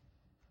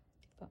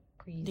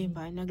 Crazy.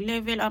 Diba?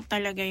 Nag-level up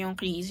talaga yung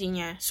crazy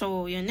niya.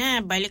 So, yun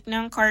na. Balik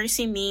ng car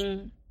si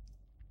Ming.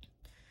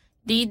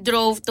 They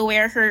drove to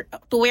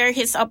where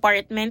his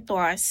apartment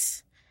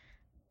was.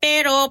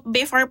 Pero,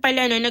 before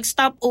pala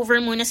nag-stop over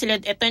muna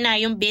sila. Ito na,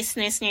 yung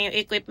business niya, yung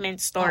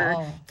equipment store.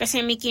 Kasi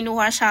may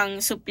kinuha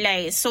siyang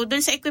supplies. So, dun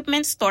sa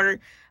equipment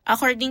store,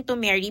 according to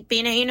Mary,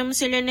 pinainom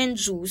sila ng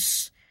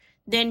juice.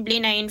 Then,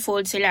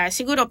 blindfold sila.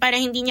 Siguro, para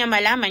hindi niya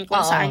malaman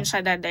kung saan siya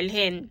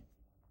dadalhin.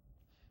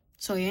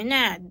 So, yun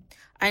na.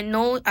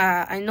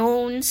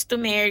 Unknowns to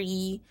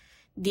Mary,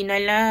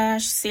 dinala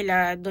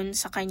sila dun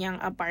sa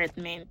kanyang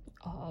apartment.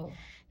 Oo.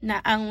 Na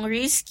ang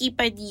risky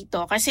pa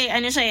dito, kasi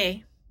ano siya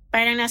eh,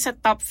 parang nasa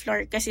top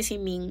floor kasi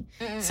si Ming,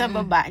 sa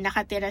baba,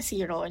 nakatira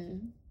si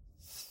Ron.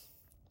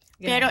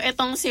 Pero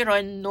itong si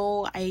Ron,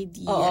 no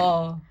idea.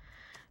 Oo.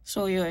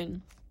 So,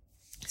 yun.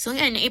 So,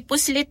 yan,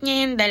 ipuslit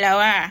niya yung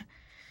dalawa.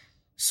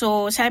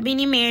 So, sabi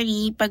ni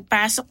Mary,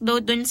 pagpasok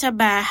daw dun sa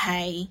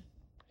bahay,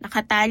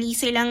 nakatali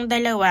silang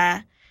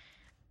dalawa,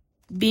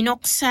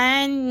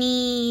 binuksan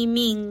ni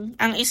Ming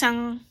ang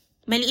isang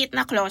maliit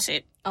na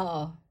closet.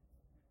 Oo.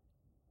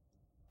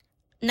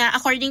 Na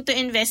according to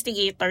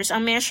investigators,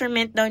 ang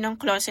measurement daw ng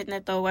closet na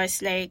to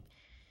was like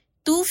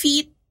 4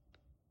 feet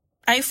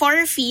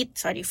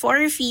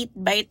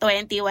by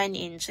 21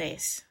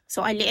 inches.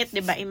 So, ang liit,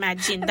 diba?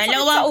 Imagine.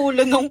 Sa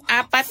ulo nung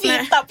apat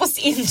feet na,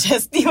 tapos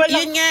inches. Di wala,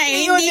 yun nga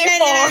eh,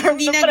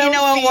 hindi na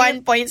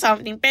ginawang 1 point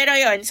something. Pero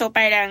yun, so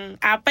parang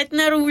 4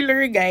 na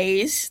ruler,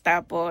 guys.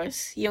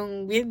 Tapos,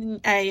 yung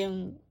width niya,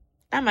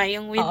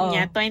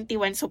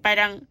 21. So,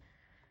 parang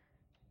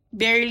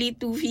barely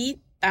 2 feet.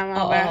 Tama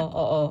ba?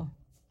 Oo.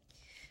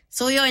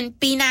 So, yun,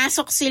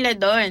 pinasok sila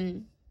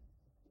doon.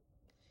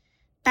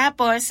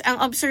 Tapos,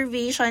 ang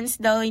observations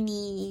daw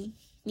ni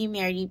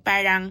Mary,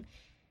 parang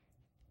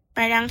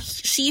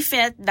she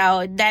felt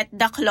daw that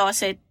the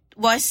closet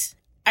was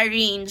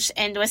arranged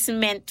and was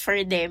meant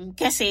for them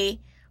kasi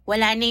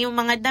wala na yung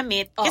mga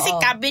damit. Kasi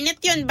cabinet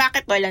yun,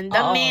 bakit walang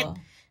damit?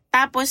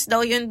 Tapos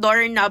daw yung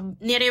doorknob,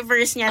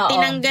 ni-reverse niya,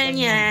 tinanggal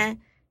niya,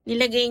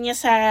 nilagay niya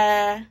sa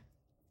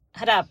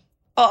harap.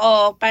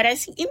 Oo, para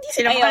hindi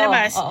sila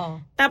makalabas.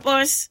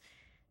 Tapos,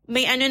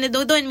 may na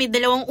daw doon, may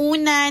 2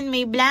 unan,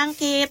 may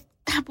blanket,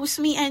 tapos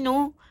may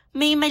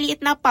maliit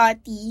na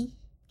potty.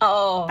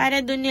 Oo.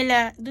 Para doon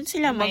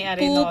sila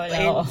mag-poop.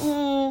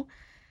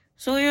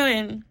 So,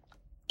 yun.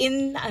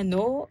 In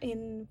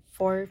 4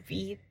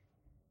 feet?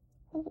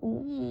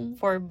 Oo.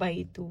 4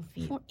 by 2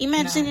 feet.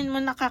 Imagine mo,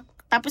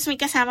 tapos may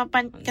kasama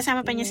pa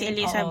niya si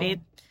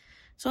Elizabeth.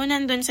 So,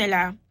 nandun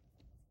sila.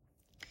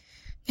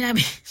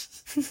 Grabe.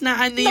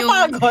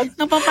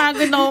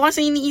 Napapagod ako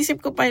kasi iniisip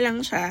ko pa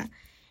lang siya.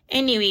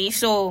 Anyway,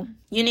 so,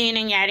 yun na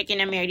yung nangyari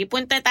kina Mary.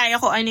 Punta tayo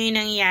kung ano yung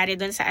nangyari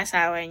doon sa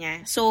asawa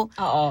niya. So,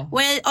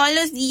 well, all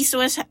of this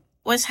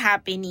was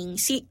happening.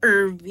 Si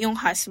Irv,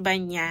 yung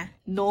husband niya,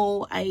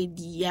 no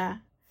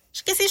idea.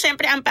 Kasi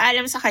syempre, ang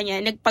paalam sa kanya,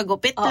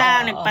 nagpagupit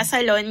lang,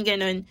 nagpasalon,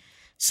 ganun.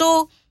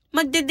 So,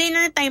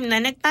 magde-dinner time na,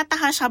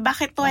 nagtataka siya,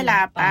 bakit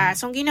wala pa?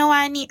 So, ang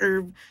ginawa ni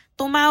Irv,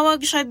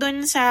 tumawag siya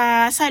doon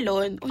sa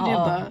salon. O,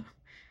 diba?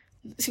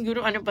 Siguro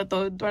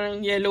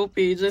parang Yellow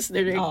Pages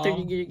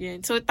directory,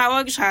 ganyan. So,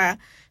 tawag siya.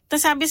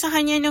 Tapos sabi sa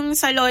kanya nung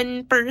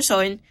salon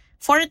person,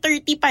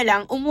 4:30 pa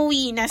lang,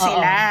 umuwi na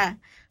sila.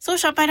 So,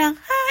 siya parang,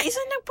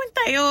 isa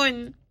nagpunta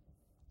yun.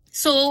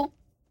 So,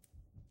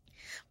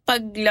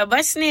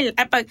 paglabas nila,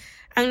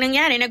 ang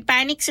nangyari,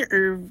 nagpanic si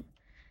Irv.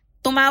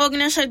 Tumawag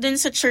na siya dun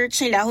sa church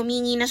nila,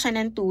 humingi na siya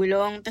ng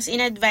tulong. Tapos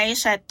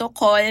in-advise siya to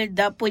call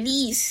the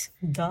police.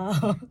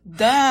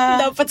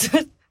 Dapat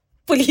sa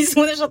police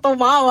mo na siya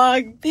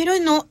tumawag. Pero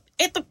no,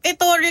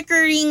 ito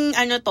recurring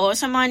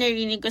sa mga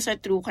narinig ko sa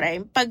true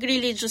crime. Pag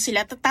religious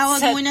sila, tatawag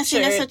muna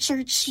sila sa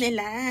church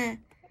nila.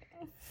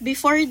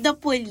 Before the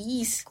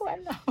police.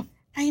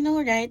 I know,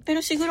 right?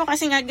 Pero siguro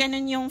kasi nga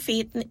ganun yung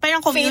faith.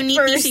 Parang community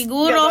first,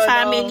 siguro,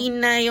 family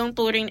na yung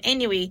turing.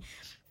 Anyway,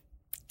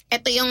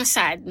 ito yung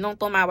sad nung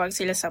tumawag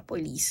sila sa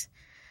police.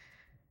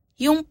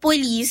 Yung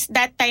police,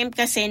 that time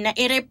kasi,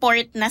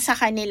 na-i-report na sa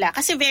kanila.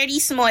 Kasi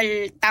very small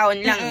town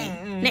lang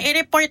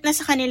Na-i-report na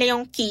sa kanila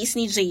yung case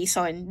ni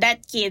Jason,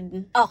 that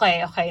kid.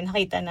 Okay,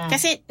 nakita na.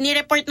 Kasi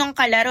ni-report nung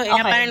kalaro,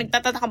 na parang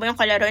nagtatataka yung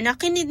kalaro na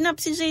kinidnap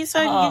si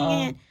Jason,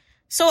 ganyan.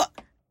 So,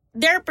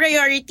 their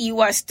priority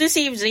was to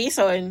save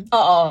Jason.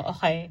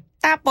 Okay.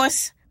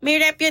 Tapos, may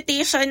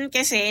reputation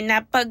kasi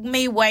na pag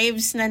may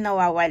wives na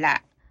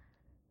nawawala,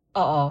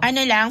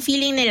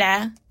 feeling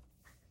nila,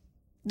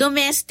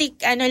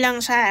 domestic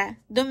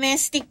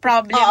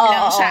problem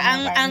lang siya.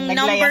 Ang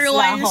number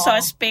one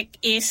suspect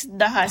is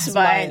the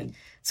husband.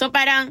 So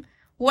parang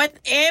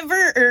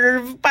whatever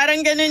Irv,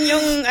 parang ganun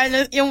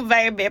yung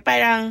vibe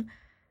parang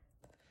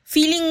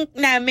feeling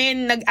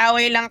namin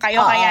nag-away lang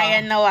kayo kaya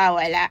yan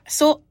nawawala.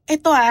 So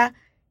ito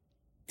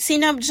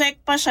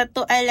sinubject pa siya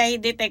to a lie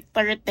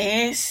detector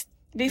test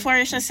before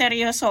siya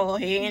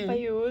seryosohin. Ano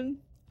pa yun?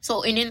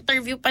 So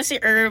in-interview pa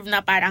si Irv na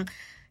parang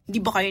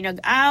di ba kayo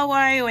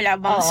nag-away? Wala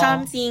bang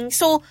something?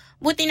 So,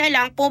 buti na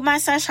lang,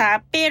 pumasa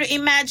siya. Pero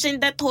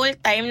imagine that whole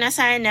time na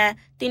sana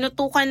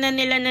tinutukan na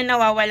nila na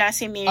nawawala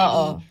si Mary.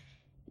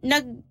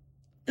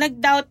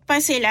 Nag-doubt pa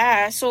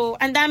sila. So,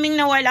 ang daming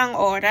nawalang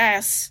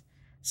oras.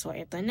 So,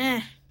 eto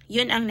na.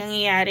 Yun ang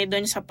nangyayari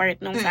doon sa part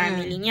ng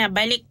family niya.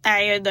 Balik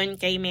tayo doon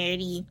kay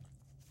Mary.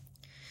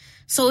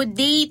 So,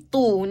 day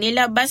 2,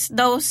 nilabas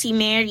daw si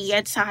Mary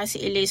at saka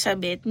si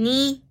Elizabeth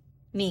ni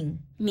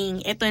Ming.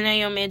 Ito na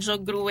yung medyo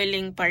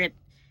grueling part.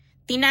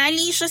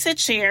 Tinali siya sa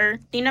chair,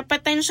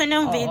 tinapatan siya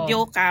ng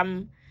video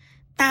cam,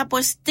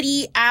 tapos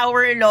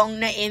 3-hour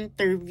long na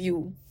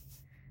interview.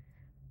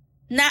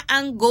 na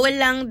ang goal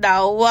lang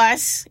daw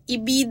was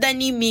ibida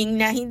ni Ming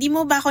na hindi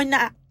mo ba ako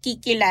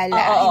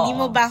nakikilala? Hindi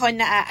mo ba ako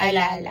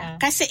naaalala?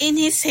 Kasi in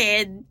his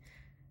head,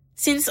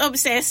 since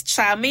obsessed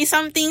siya, may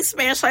something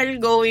special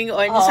going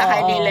on sa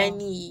kanila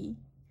ni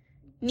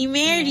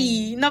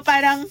Mary. Na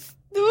parang,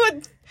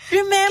 dude,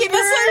 remember?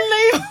 Kinasal na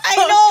yun. I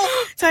know.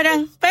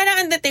 Parang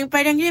ang dating,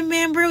 parang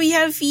remember we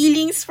have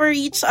feelings for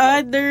each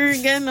other.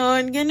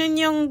 Ganon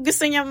yung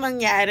gusto niya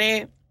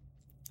mangyari.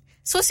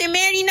 So si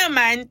Mary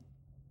naman,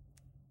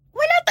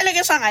 wala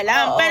talaga siyang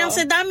alam. Parang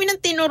sa dami ng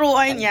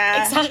tinuruan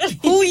niya,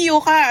 exactly. Huyo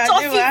ka, so,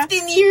 diba?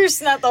 15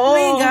 years na to. Oh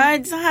my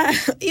God.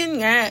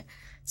 Yun nga.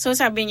 So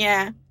sabi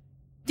niya,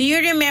 do you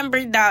remember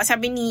daw,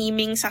 sabi ni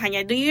Ming sa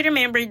kanya, do you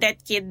remember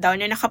that kid daw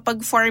na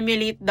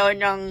nakapag-formulate daw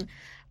ng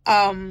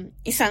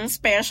isang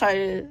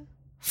special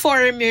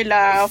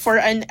formula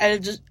for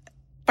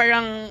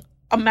parang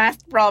a math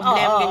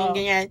problem,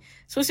 ganyan.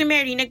 So si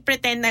Mary,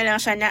 nagpretend na lang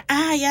siya na,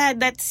 yeah,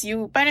 that's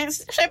you. Parang,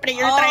 syempre,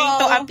 you're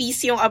trying to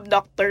appease yung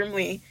abductor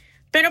mo eh.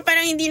 Pero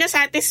parang hindi na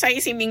satisfy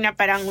si Ming na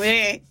parang,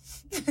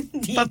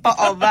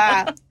 totoo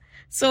ba?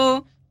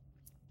 So,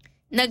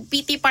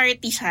 nag-pity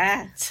party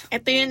siya.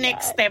 Ito yung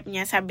next step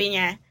niya. Sabi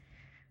niya,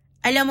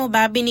 alam mo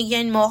ba,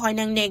 binigyan mo ako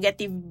ng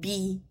negative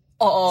B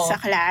sa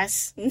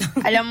class.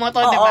 Alam mo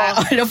to,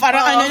 diba?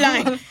 Parang ano lang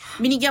eh.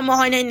 Binigyan mo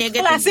ako ng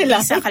negative B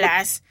sa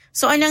class.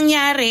 So, anong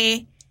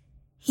nangyari?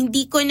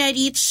 Hindi ko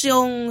na-reach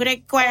yung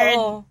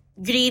required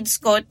grades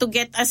ko to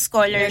get a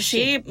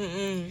scholarship.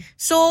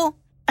 So,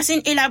 as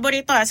in,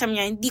 elaborate to, sabi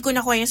niya, hindi ko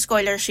nakuha yung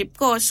scholarship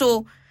ko.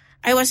 So,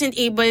 I wasn't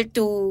able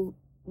to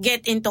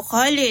get into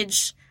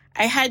college.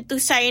 I had to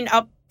sign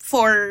up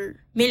for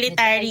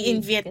military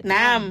in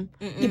Vietnam.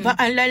 Diba?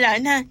 Ang lala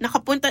na.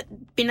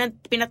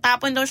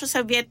 Pinatapon daw siya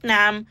sa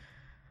Vietnam.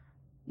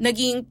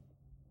 Naging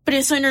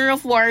prisoner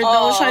of war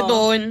daw siya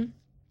doon.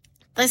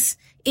 Tapos,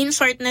 in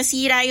short,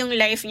 nasira yung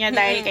life niya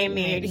dahil kay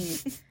Mary.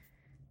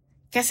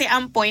 Kasi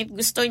ang point,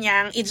 gusto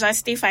niyang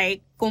i-justify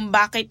kung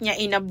bakit niya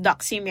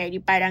inabduct si Mary.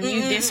 Parang,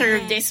 you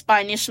deserve this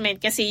punishment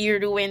kasi you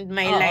ruined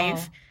my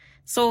life.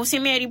 So, si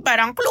Mary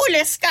parang,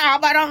 clueless ka.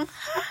 Parang,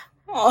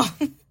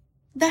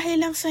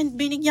 dahil lang sa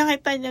binigyan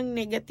kita ng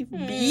negative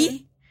B.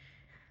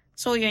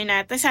 So, yun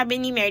na. Tapos sabi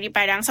ni Mary,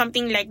 parang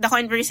something like, the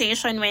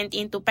conversation went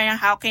into, parang,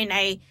 how can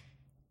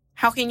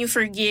you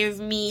forgive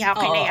me? How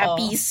can I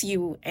appease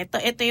you? Ito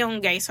yung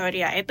guys,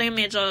 sorry ito yung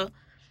medyo,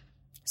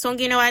 so ang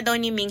ginawa daw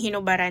ni Ming,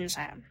 hinubaran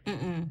siya.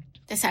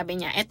 Tapos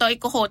sabi niya, ito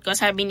i-quote ko,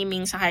 sabi ni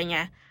Ming sa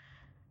kanya,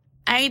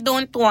 I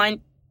don't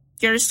want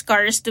your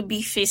scars to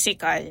be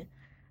physical.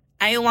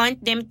 I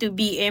want them to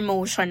be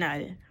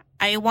emotional.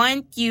 I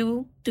want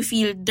you to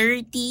feel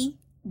dirty,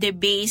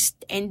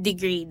 debased, and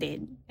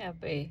degraded.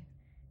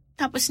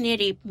 Tapos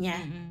ni-rape niya.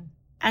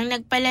 Ang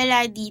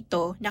nagpalala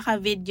dito,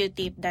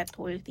 naka-videotape that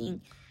whole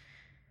thing.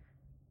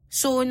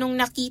 So, nung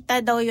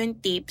nakita daw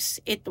yung tapes,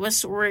 it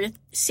was worth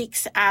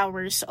 6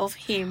 hours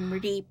of him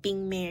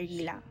raping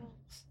Mary lang. Oh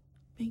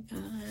my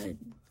God.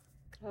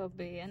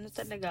 Grabe. Ano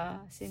talaga?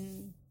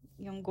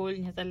 Yung goal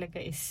niya talaga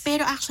is...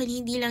 Pero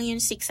actually, hindi lang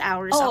yung 6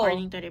 hours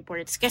according to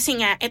reports.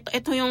 Kasi nga,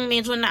 ito yung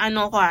medyo na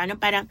ano ko,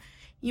 parang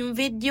yung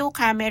video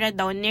camera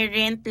daw,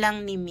 ni-rent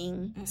lang ni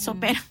Ming. So,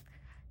 pero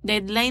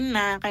deadline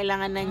na,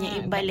 kailangan na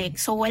niya ibalik.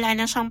 So, wala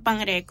na siyang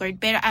pang-record.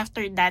 Pero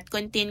after that,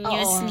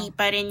 continuously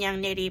pa rin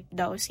niyang ni-rape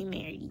daw si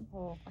Mary.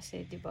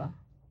 Kasi, diba?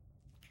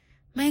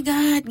 My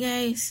God,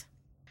 guys.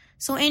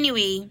 So,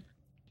 anyway,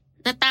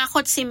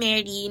 natakot si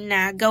Mary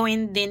na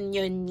gawin din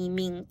yun ni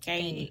Ming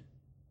kay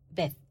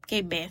Beth.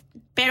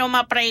 Pero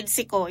ma-pride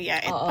si Kuya.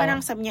 At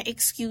parang sabi niya,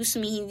 excuse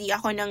me, hindi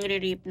ako nang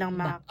re-rape ng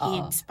mga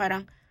kids.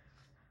 Parang,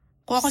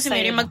 kung ako si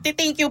Mary,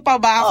 magti-thank you pa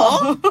ba ako?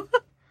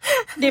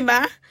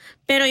 Diba?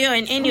 Pero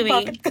yun, anyway.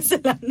 Bakit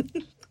kasalanan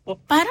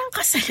ko? Parang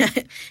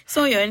kasalanan.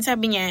 So yun,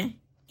 sabi niya,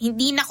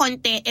 hindi na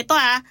content. Ito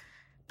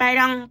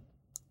parang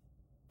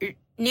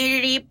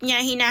nire-rape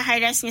niya,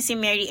 hinaharas niya si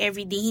Mary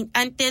everyday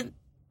until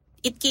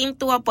it came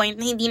to a point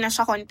na hindi na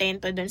siya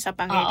kontento dun sa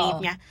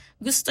pang-rape niya.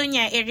 Gusto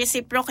niya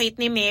i-reciprocate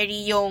ni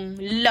Mary yung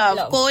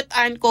love.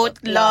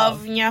 Quote-unquote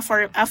love niya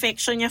for,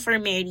 affection niya for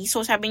Mary.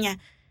 So sabi niya,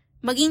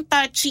 maging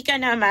touchy ka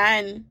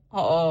naman.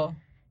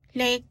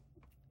 Like,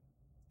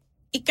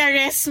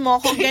 ikares mo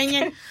ko,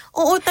 ganyan.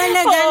 Oo,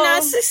 talaga,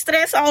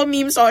 nasa-stress ako,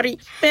 meme, sorry.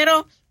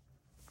 Pero,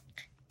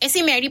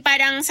 si Mary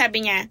parang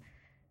sabi niya,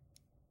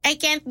 I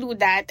can't do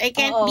that. I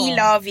can't be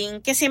loving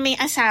kasi may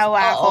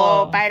asawa ako.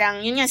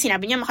 Parang, yun nga,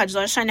 sinabi niya,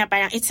 maka-Diyos siya na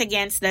parang it's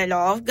against the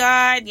law of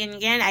God.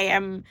 Ganyan, I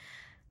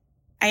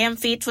am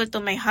faithful to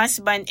my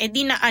husband.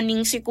 Di na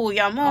aning si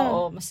kuya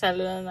mo.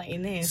 Masalo na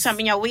inis.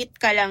 Sabi niya, wait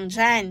ka lang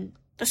dyan.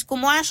 Tapos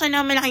kumuha siya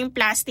ng malaking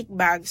plastic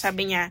bag.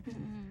 Sabi niya,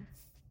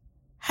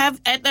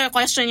 ito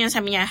question niya,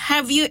 sabi niya,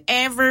 have you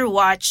ever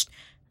watched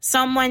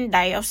someone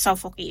die of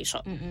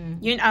suffocation?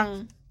 Yun ang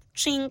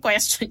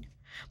question.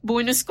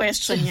 Bonus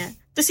question niya.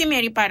 Tapos si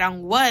Mary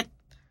parang, what?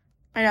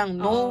 Parang,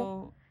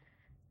 no.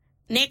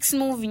 Next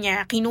move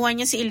niya, kinuha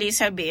niya si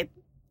Elizabeth,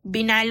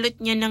 binalot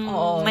niya ng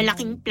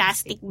malaking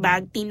plastic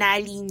bag,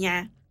 tinali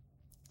niya.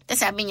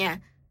 Tapos sabi niya,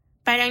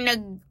 parang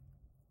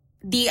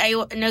DYK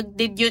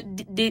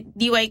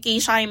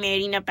siya kay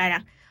Mary na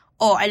parang,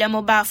 alam mo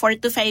ba, 4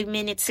 to 5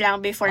 minutes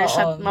lang before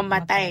siya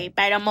mamatay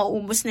para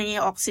maubos na niya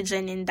yung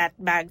oxygen in that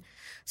bag.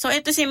 So,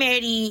 ito si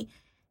Mary,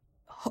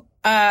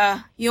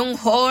 yung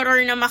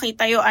horror na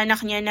makita yung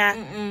anak niya na,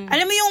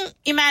 alam mo yung,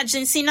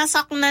 imagine,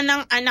 sinasak na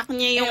ng anak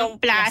niya yung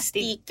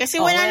plastic.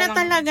 Kasi wala na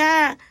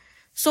talaga.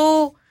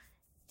 So,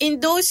 in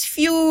those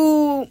few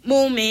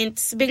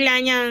moments,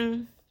 bigla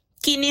niyang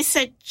kinis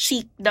sa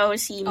cheek daw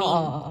si Ming.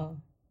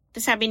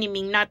 Tapos sabi ni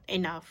Ming, not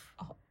enough.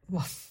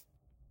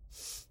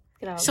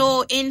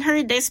 So, in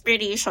her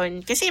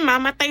desperation, kasi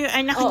mamatay yung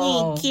anak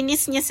niya,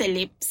 kinis niya sa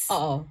lips.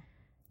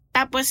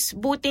 Tapos,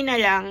 buti na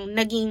lang,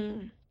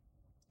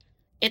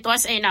 it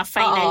was enough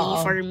finally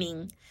for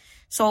Ming.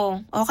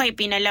 So, okay,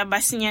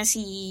 pinalabas niya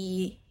si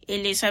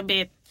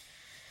Elizabeth.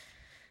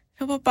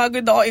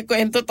 Napapagod ako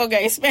ikwento to,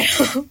 guys.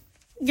 Pero,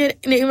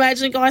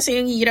 na-imagine ko kasi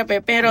yung hirap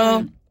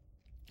Pero,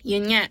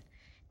 yun nga.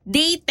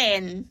 Day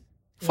 10.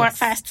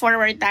 Fast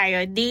forward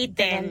tayo. Day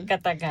 10.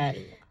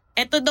 Katagal.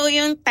 Ito daw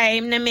yung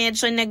time na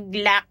medyo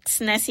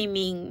nag-lax na si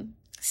Ming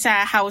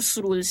sa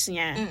house rules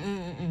niya.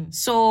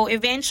 So,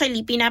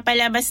 eventually,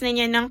 pinapalabas na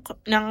niya ng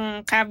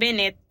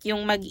cabinet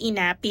yung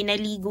mag-ina,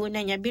 pinaligo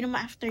na niya. Bino mo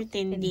after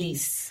 10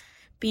 days.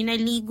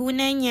 Pinaligo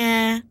na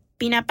niya,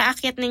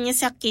 pinapaakyat na niya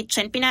sa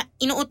kitchen,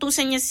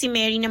 inuutusan niya si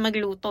Mary na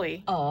magluto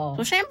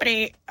So,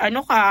 syempre,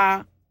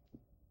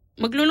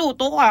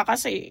 magluluto ka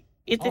kasi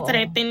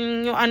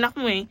iti-threaten yung anak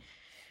mo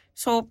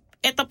So,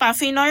 ito pa,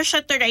 finor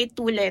siya to write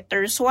 2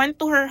 letters, one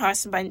to her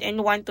husband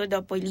and one to the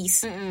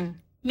police.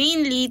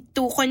 Mainly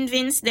to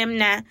convince them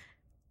na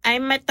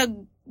I'm at a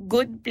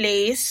good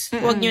place.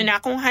 Huwag nyo na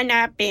akong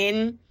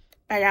hanapin.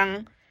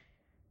 Parang,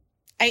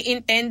 I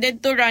intended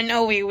to run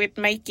away with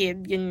my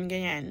kid.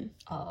 Ganyan.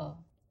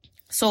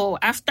 So,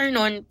 after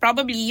nun,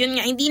 probably,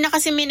 yun nga, hindi na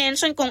kasi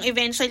minention kung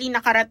eventually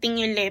nakarating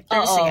yung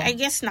letters I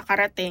guess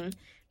nakarating.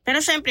 Pero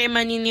syempre,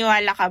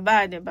 maniniwala ka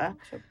ba, diba?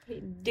 Syempre,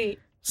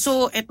 hindi.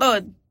 So,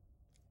 ito,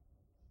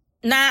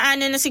 na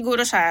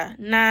siguro siya,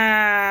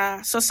 na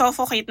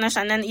suffocate na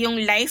siya, na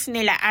yung life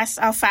nila as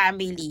a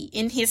family,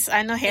 in his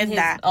head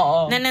na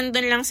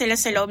nandun lang sila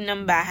sa loob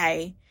ng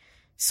bahay.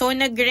 So,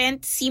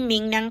 nag-rent si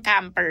Ming ng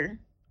camper.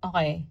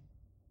 Okay.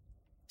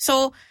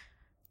 So,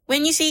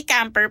 when you say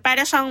camper,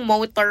 para siyang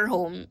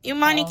motorhome.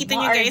 Yung mga nakita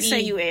nyo guys sa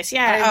US.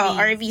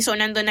 Yeah, RV. So,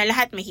 nandun na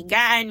lahat. May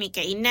higaan, may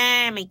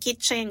kainan, may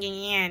kitchen,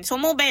 ganyan.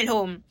 So, mobile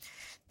home.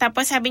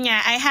 Tapos sabi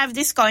niya, I have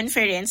this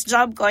conference,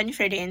 job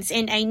conference,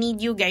 and I need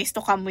you guys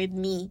to come with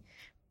me.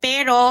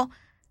 Pero,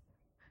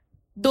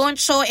 don't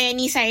show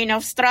any sign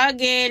of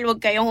struggle. Huwag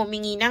kayong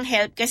humingi ng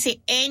help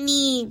kasi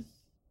any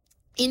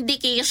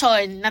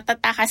indication na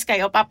tatakas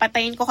kayo,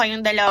 papatayin ko kayong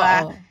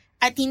dalawa.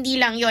 At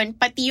hindi lang yon,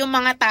 pati yung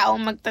mga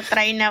taong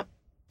magtatry na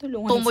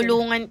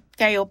tumulungan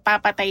kayo,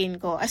 papatayin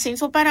ko. As in,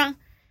 so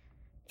parang,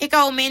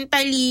 ikaw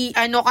mentally,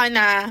 ka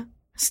na,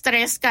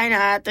 stress ka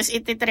na, tapos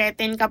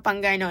iti-threaten ka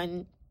pang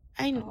ganon.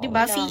 Ay, di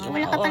ba?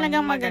 Wala ka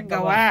talagang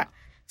magagawa.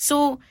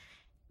 So,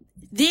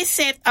 this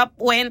setup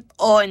went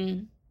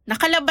on.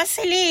 Nakalabas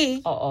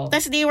sila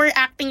Tapos they were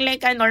acting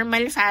like a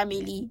normal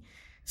family.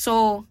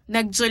 So,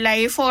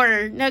 nag-July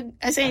 4,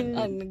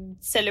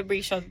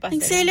 celebration pa sila.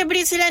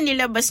 Nag-celebrate sila,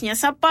 nilabas niya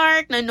sa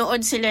park,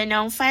 nanood sila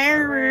ng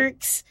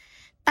fireworks.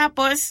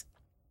 Tapos,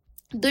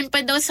 dun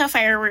pa daw sa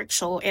fireworks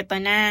show, eto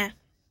na.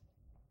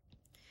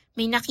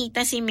 May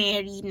nakita si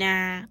Mary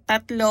na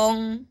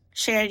 3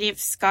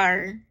 sheriff's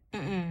car.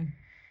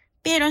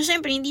 Pero,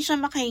 syempre, hindi siya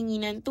makahingi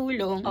ng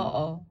tulong.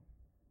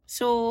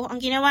 So,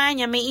 ang ginawa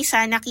niya, may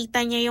isa,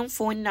 nakita niya yung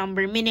phone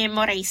number,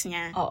 minemorize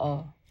niya.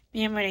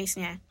 Minemorize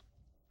niya.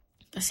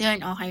 Tapos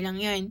yun, okay lang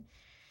yun.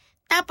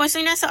 Tapos,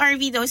 nung nasa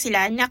RV daw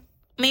sila,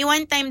 may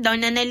one time daw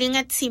na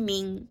nalingat si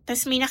Ming,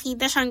 tapos may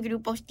nakita siyang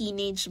group of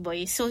teenage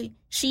boys. So,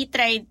 she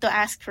tried to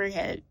ask for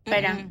help.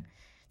 Parang,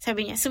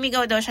 sabi niya,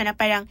 sumigaw daw siya na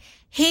parang,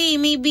 hey,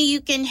 maybe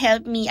you can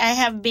help me. I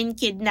have been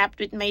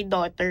kidnapped with my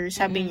daughter,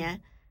 sabi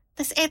niya.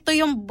 Tapos, eto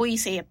yung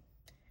buisit.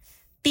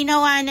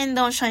 Tinawanan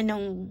daw siya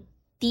ng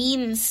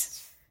teens.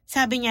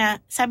 Sabi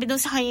daw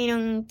sa kanya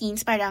ng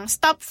teens, parang,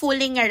 stop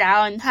fooling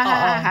around. Ha,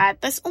 ha, ha.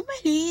 Tapos,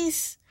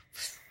 umalis.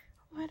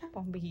 Parang,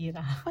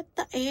 pambihira. What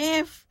the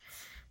F?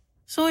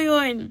 So,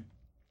 yun.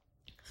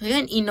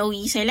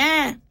 Inuwi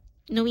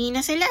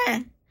na sila.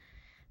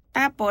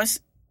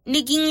 Tapos,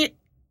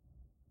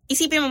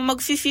 isipin mo,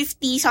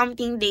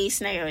 mag-50-something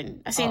days na yun.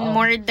 As in,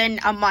 more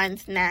than a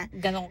month na.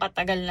 Ganong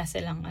katagal na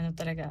silang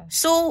talaga.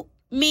 So,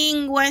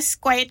 Ming was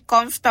quite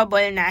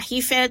comfortable na.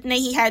 He felt na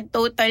he had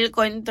total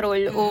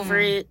control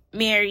over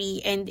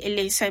Mary and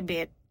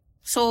Elizabeth.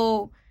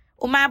 So,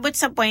 umabot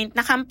sa point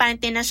na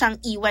kampante na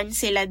siyang iwan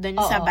sila dun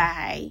sa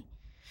bahay.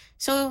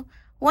 So,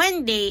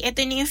 one day,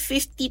 ito na yung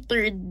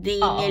 53rd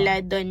day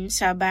nila dun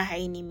sa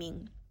bahay ni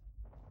Ming.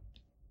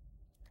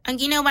 Ang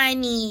ginawa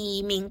ni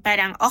Ming,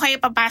 parang, okay,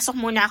 papasok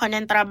muna ako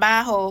ng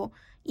trabaho.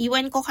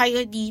 Iwan ko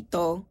kayo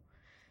dito.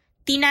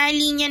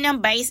 Tinali niya ng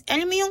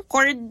alam mo yung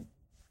cord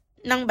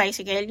ng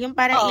bicycle, yung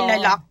parang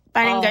ilalock,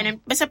 parang ganun.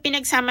 Basta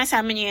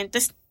pinagsama-sama niya yun.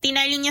 Tapos,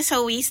 tinali niya sa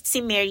waist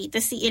si Mary,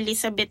 tapos si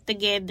Elizabeth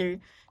together.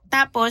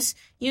 Tapos,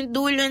 yung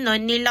dulo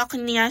nun, nilock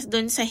niya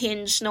dun sa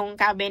hinge nung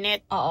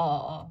cabinet.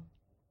 Oo.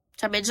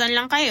 Sabi, dyan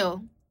lang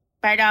kayo.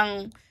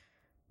 Parang,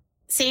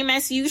 same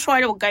as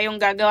usual, huwag kayong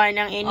gagawa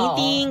ng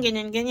anything,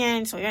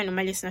 ganyan-ganyan. So, yun,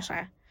 umalis na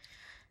siya.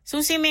 So,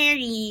 si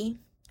Mary,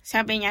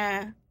 sabi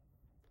niya,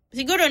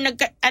 siguro,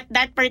 at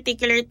that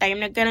particular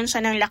time, nagkaroon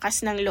siya ng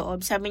lakas ng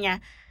loob. Sabi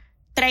niya,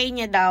 try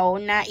niya daw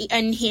na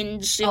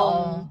i-unhinge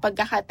yung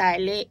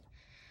pagkakatali.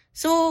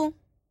 So,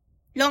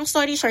 long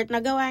story short,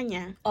 nagawa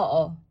niya.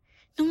 Oo.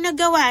 Nung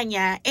nagawa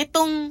niya,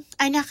 etong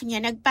anak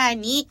niya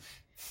nagpanic.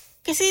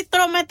 Kasi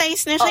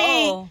traumatized na siya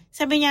eh.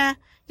 Sabi niya,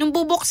 nung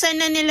bubuksan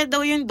na nila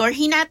daw yung door,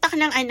 hinatak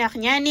ng anak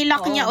niya,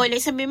 nilock niya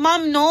ulit. Sabi,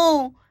 Mom,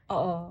 no.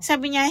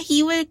 Sabi niya,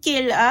 he will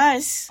kill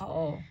us.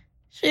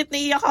 Shit,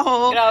 naiyak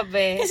ako.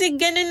 Grabe. Kasi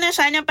ganun na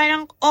siya na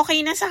parang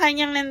okay na sa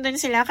kanyang nandun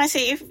sila.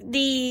 Kasi if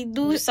they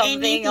do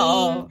anything,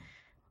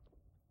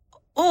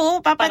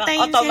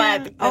 papatayin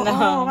automatic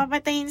silang.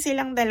 Papatayin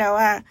silang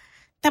dalawa.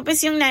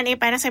 Tapos yung nanay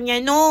parang sabi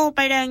niya, no,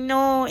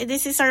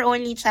 this is our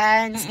only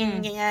chance.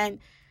 Ganyan.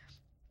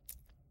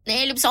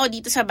 Nailibs ako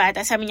dito sa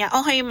bata. Sabi niya,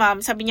 okay ma'am.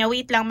 Sabi niya,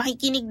 wait lang,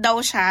 makikinig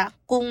daw siya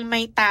kung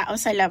may tao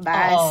sa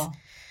labas.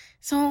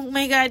 So,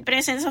 my God,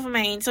 presence of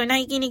mind. So,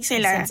 nakikinig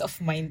sila. Presence of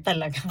mind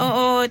talaga.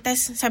 Oo.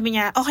 Tapos sabi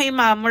niya, okay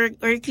ma'am,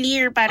 we're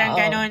clear. Parang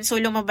ganon. So,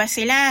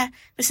 lumabas sila.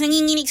 Tapos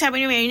nanginginig,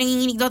 sabi ni Mary,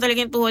 nanginginig daw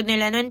talaga yung tuhod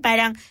nila nun.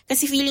 Parang,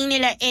 kasi feeling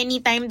nila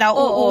anytime daw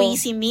uuwi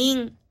si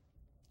Ming.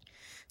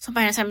 So,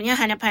 parang sabi niya,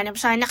 hanap-hanap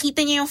siya.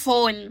 Nakita niya yung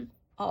phone.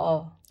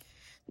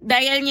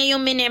 Dial niya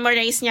yung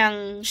memorize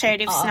niyang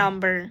sheriff's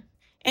number.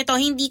 Ito,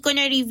 hindi ko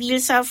na-reveal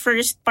sa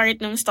first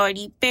part ng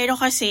story. Pero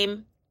kasi,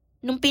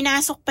 nung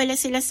pinasok pala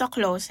sila sa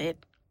closet,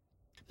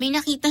 may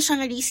nakita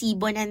siyang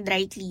resibo ng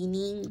dry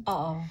cleaning.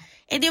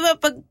 Di ba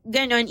pag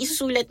ganon,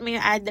 isusulat mo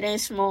yung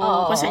address mo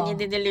kung saan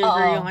niya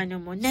deliver yung ano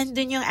mo.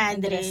 Nandun yung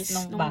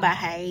address ng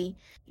bahay.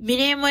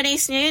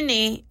 Binemorize niya yun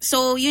eh.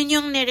 So, yun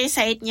yung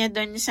nirecite niya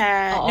dun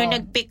sa, nung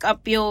nag-pick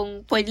up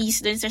yung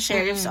police dun sa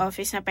sheriff's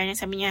office na parang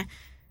sabi niya,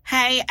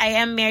 hi,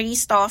 I am Mary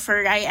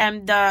Stauffer. I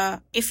am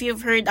if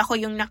you've heard ako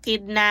yung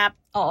nakidnap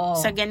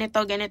sa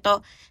ganito.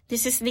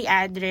 This is the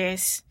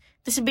address.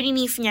 Tapos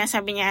beneath niya,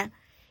 sabi niya,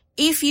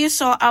 if you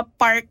saw a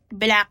parked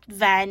black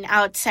van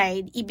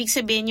outside, ibig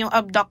sabihin yung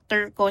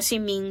abductor ko,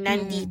 si Ming,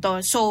 nandito.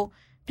 So,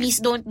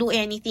 please don't do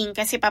anything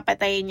kasi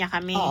papatayin niya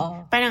kami.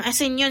 Parang as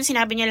in yun,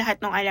 sinabi niya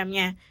lahat ng alam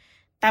niya.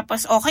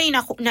 Tapos okay,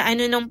 nakuha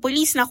ng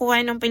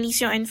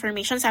police yung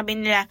information. Sabi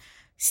nila,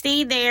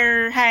 stay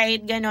there,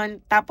 hide, ganon.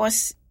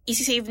 Tapos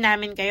isi-save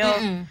namin kayo.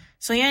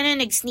 So yan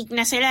na, nag-sneak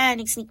na sila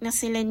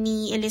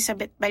ni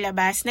Elizabeth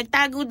Balabas.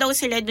 Nagtago daw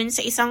sila dun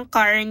sa isang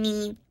car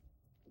ni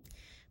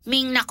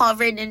Ming na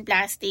covered in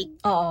plastic.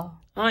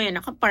 Yun,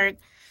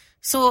 nakapark.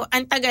 So,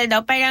 ang tagal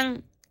daw,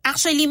 parang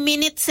actually,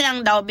 minutes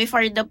lang daw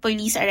before the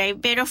police arrived.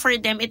 Pero for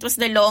them, it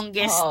was the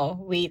longest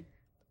wait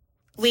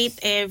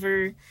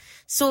ever.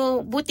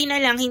 So, buti na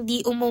lang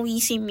hindi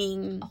umuwi si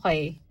Ming.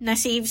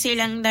 Na-save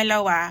silang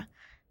dalawa.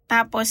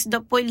 Tapos,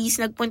 the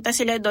police, nagpunta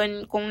sila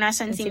doon kung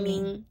nasan si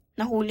Ming.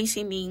 Nahuli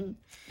si Ming.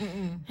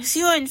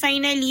 So yun,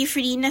 finally,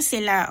 free na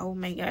sila. Oh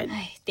my God.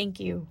 Ay, thank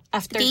you.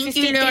 After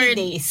 53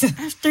 days.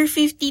 After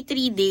 53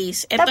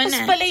 days. Eto tapos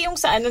na. Pala yung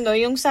sa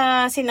yung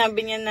sa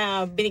sinabi niya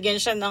na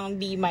binigyan siya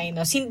ng B-.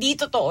 Hindi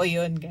totoo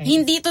yun, guys.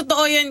 Hindi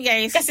totoo yun,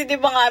 guys. Kasi di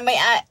ba nga,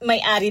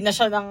 may-ari na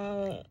siya ng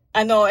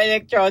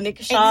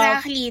electronic shop.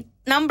 Exactly.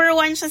 Number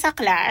 1 siya sa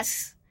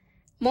class.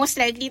 Most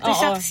likely to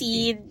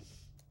succeed.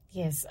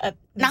 Yes. At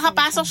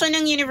nakapasok siya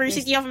ng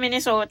University of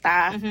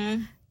Minnesota.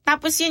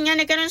 Tapos yun nga,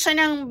 nagkaroon siya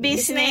ng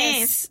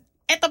business.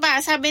 Ito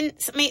pa,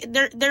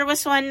 there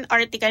was one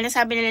article na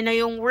sabi nila na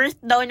yung worth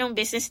daw ng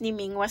business ni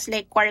Ming was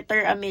like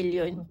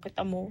 $250,000.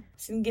 Kita mo.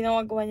 Kasi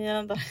ginagawa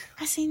niya lang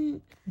As in,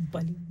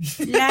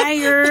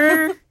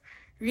 liar,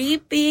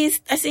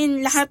 rapist, as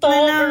in, lahat stalker.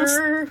 Na lang.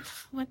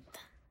 What?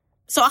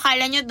 So,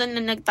 akala nyo doon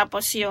na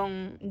nagtapos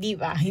yung... Hindi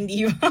ba?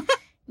 Hindi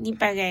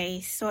pa,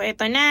 guys. So,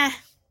 ito na.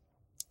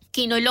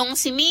 Kinulong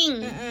si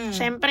Ming.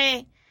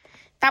 Siyempre.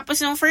 Tapos,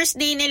 nung first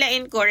day nila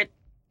in court,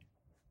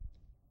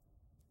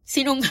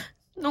 the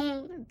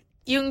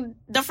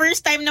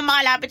first time na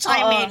makalapit siya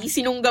kay Mary,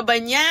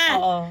 sinunggaban niya.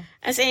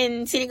 As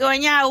in, sinigawan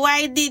niya,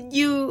 why did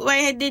you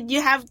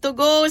have to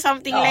go?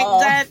 Something like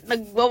that.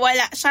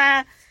 Nagwawala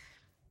siya.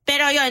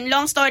 Pero yun,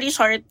 long story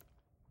short,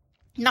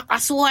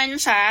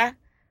 nakasuhan siya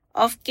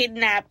of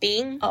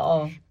kidnapping.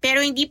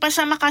 Pero hindi pa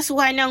siya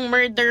makasuhan ng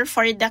murder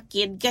for the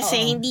kid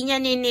kasi hindi niya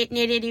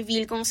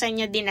nire-reveal kung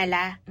saan niya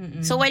dinala.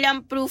 So,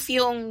 walang proof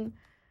yung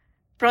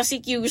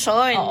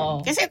prosecution.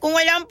 Kasi kung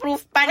walang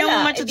proof, paano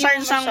mo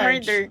ma-charge ang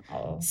murder?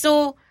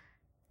 So,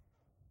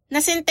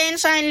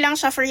 nasentensyahan lang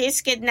siya for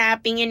his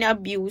kidnapping and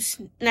abuse,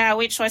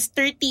 which was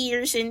 30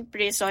 years in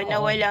prison na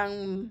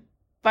walang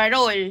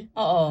parole.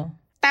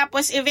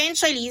 Tapos,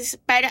 eventually,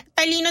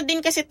 talino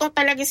din kasi ito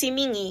talaga si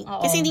Ming eh.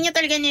 Kasi hindi niya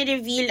talaga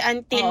ni-reveal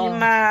until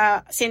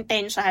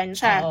masentensyahan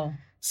siya.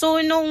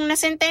 So, nung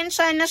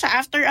nasentensyahan na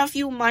siya, after a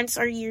few months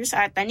or years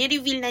ata,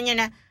 ni-reveal na niya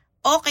na,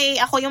 okay,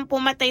 ako yung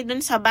pumatay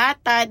dun sa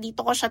bata,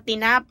 dito ko siya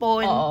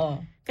tinapon.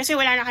 Kasi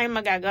wala na kayong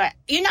magagawa.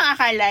 Yun ang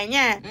akala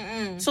niya.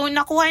 So,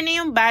 nakuha na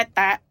yung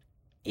bata,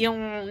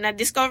 yung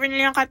na-discover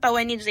nila yung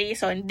katawan ni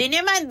Jason,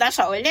 dinimanda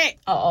siya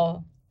uli.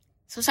 Oo.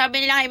 So,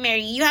 sabi nila kay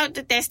Mary, you have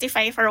to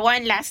testify for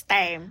one last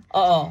time.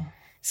 Oo.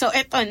 So,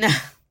 eto na.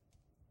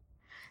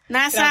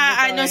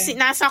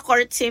 Nasa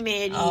court si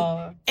Mary.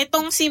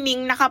 Etong si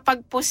Ming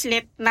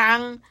nakapagpuslit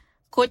ng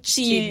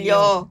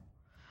kutsilyo.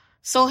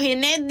 So,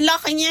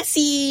 hinedlock niya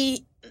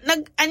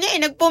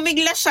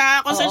nagpumigla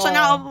siya, kung saan siya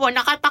nakaupo,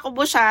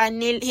 nakatakbo siya,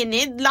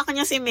 hinidlock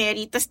niya si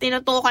Mary, tapos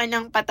tinutukan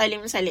ng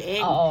patalim sa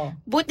leeg.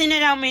 Buti na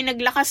lang may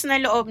naglakas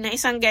na loob na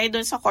isang guy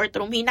doon sa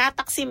courtroom,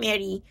 hinatak si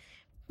Mary,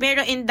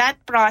 pero in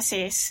that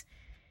process,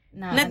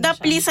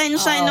 nadaplisan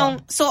siya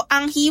so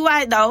ang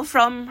hiwa daw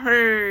from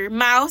her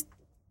mouth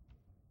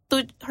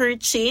to her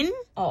chin,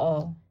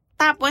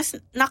 tapos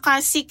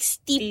naka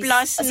 60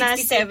 plus na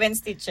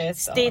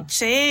 67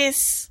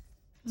 stitches.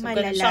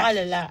 Malala. Siya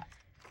kalala.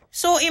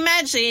 So,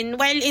 imagine,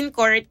 while in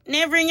court,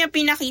 never niya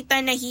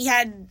pinakita na he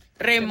had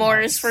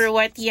remorse for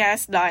what he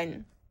has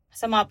done.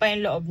 Masama pa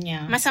yung loob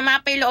niya. Masama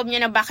pa yung loob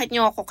niya na bakit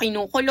niyo ako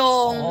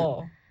kinukulong.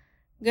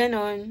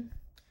 Ganon.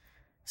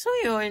 So,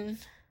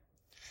 yun.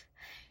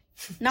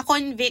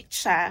 Na-convict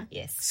siya.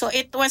 Yes. So,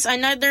 it was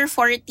another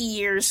 40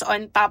 years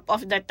on top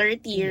of the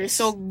 30 years. Yes.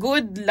 So,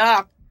 good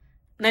luck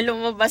na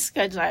lumabas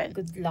ka dyan.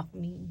 Good luck,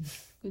 Ming.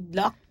 Good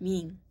luck,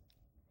 Ming.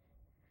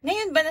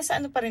 Ngayon ba,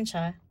 nasa ano pa rin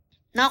siya?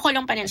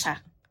 Nakakulong pa rin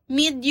siya.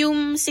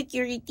 Medium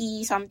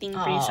security something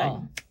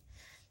prison.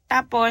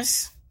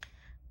 Tapos,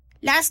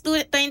 last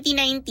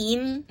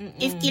 2019,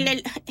 if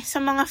sa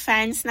mga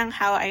fans ng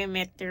How I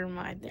Met Your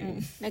Mother,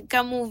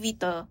 nagka-movie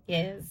to.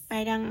 Yes.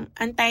 Parang,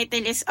 ang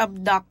title is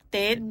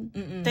Abducted.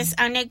 Tapos,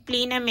 ang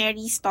nag-play na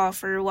Mary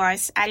Stoffer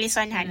was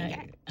Alison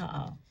Hannigan.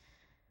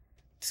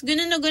 Tapos,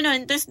 ganun na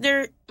ganun. Tapos,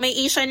 may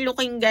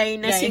Asian-looking guy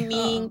na si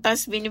Ming.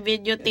 Tapos,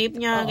 binvideotape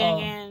niya,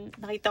 ganyan.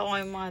 Nakita ko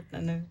nga yung mga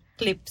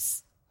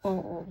clips.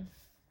 Oo.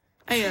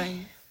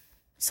 Ayun.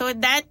 So,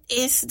 that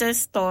is the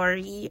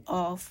story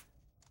of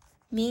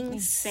Ming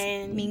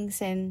Sen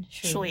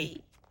Shui.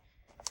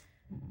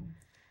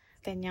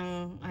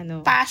 Kanyang,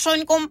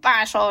 passion kung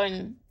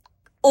passion.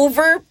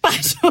 Over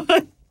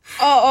passion.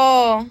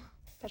 Oo.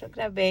 Pero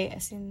grabe,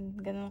 as in,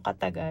 ganun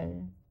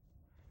katagal.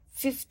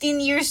 15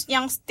 years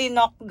niyang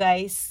stinok,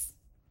 guys.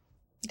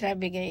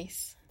 Grabe,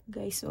 guys.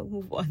 Guys,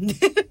 mag-move on.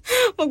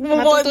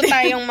 Matuto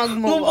tayong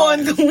mag-move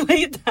on kung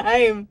may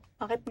time.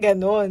 Bakit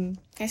ganun?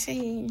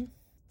 Kasi,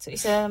 so,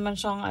 isa naman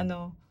siyang,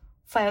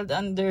 filed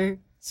under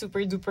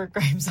super-duper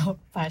crimes of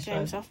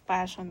passion. Crimes of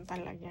passion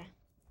talaga.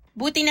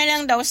 Buti na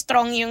lang daw,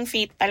 strong yung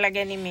faith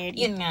talaga ni Mary.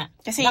 Yun nga.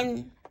 Kasi,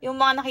 yung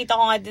mga nakita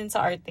ko nga din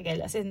sa article,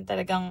 as in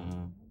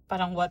talagang,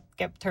 parang what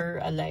kept her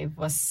alive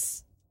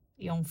was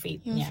yung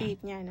faith niya. Yung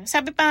faith niya, no?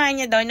 Sabi pa nga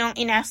niya daw, nung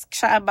inask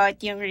siya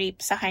about yung rape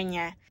sa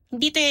kanya,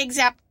 hindi to yung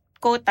exact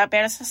quote,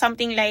 pero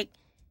something like,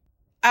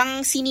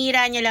 ang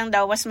sinira niya lang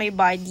daw was my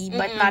body,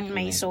 but not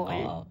my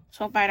soul.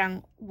 So,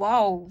 parang,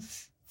 wow.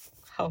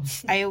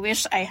 I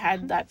wish I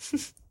had that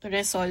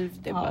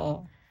resolve,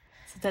 diba?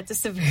 So, that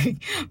is a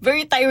very,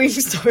 very tiring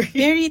story.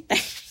 Very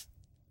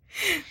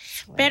tiring.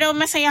 Pero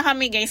masaya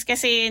kami, guys,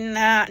 kasi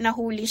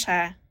nahuli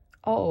siya.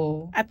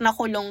 Oo. At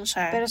nakulong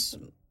siya. Pero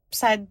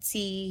sad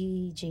si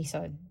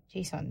Jason.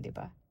 Jason,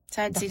 diba?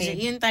 Sad si Jason.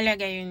 Yun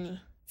talaga yun eh.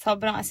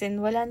 Sobrang as in,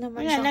 wala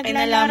naman siyang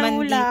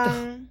kinalaman dito.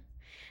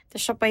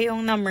 Tapos siya pa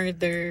yung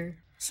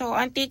na-murder. So,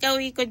 ang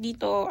takeaway ko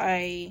dito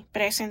ay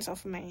presence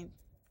of mind.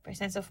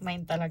 Presence of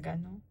mind talaga,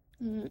 no?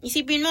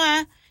 Isipin mo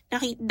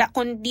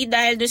kung di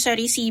dahil doon sa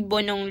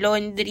resibo ng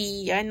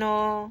laundry,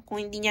 kung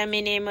hindi niya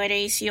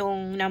memorize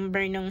yung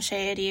number ng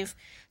sheriff.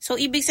 So,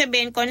 ibig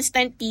sabihin,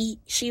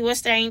 constantly, she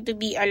was trying to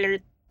be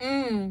alert.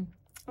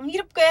 Ang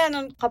hirap kaya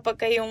nun kapag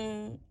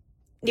kayong,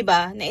 di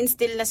ba,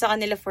 na-instill na sa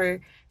kanila for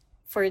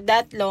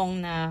that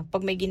long na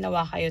pag may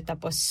ginawa kayo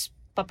tapos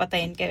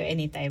papatayin kayo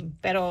anytime.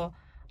 Pero,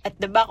 at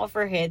the back of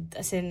her head,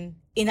 as in,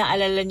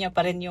 inaalala niya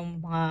pa rin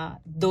yung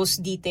mga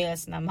those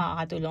details na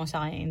makakatulong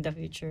sa kanya in the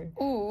future.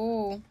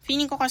 Oo.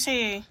 Feeling ko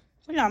kasi,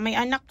 may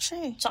anak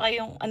siya eh. Tsaka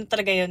yung,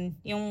 talaga yun,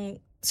 yung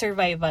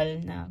survival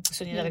na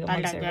gusto niya talaga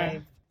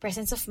mag-survive.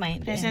 Presence of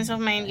mind. Presence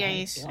of mind,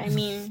 guys. I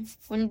mean,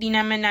 kung di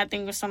naman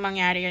natin gusto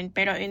mangyari yun,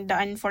 pero in the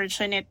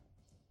unfortunate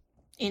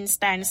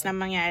instance na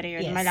mangyari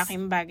yun,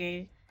 malaking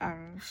bagay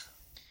ang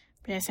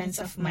presence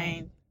of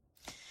mind.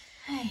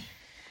 Ay.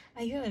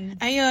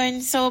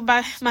 Ayun. So,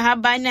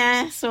 mahaba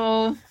na.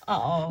 So,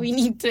 we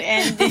need to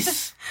end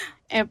this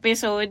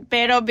episode.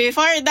 Pero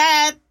before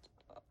that,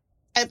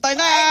 eto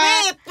na.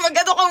 Wait!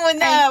 Mag-ano ka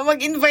muna.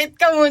 Mag-invite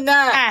ka muna.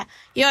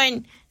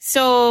 Yun.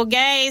 So,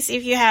 guys,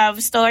 if you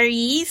have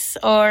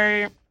stories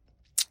or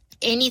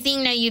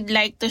anything na you'd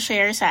like to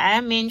share sa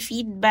amin,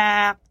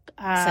 feedback,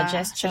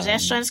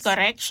 suggestions,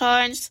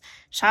 corrections,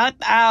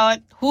 shout out,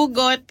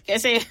 hugot,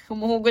 kasi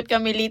humuhugot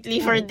kami lately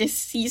for this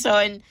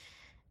season.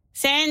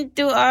 Send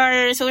to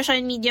our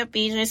social media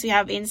pages. We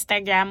have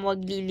Instagram,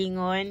 Wag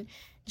Lilingon,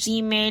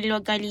 Gmail,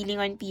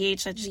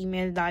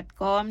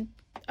 wagkalilingonph@gmail.com,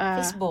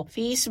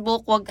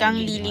 Facebook, wag kang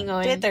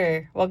lilingon.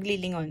 Twitter, wag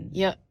lilingon.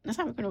 Yeah.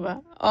 Nasabi ko na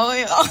ba?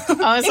 Sorry.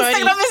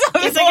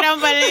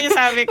 Instagram pala yung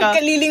sabi ko.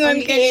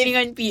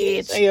 Kalilingon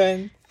PH.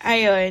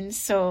 Ayun.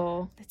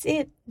 So,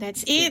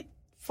 That's it.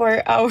 For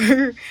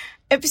our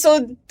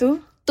episode 2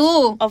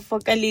 of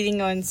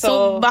Pagkalilingon.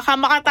 So baka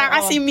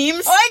makatakas si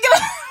Mims. Oh my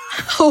God!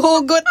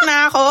 Huhugot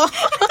na ako.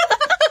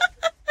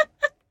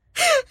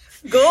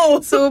 Go!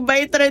 So,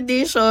 by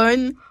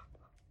tradition,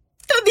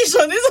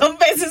 isang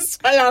beses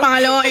pa lang.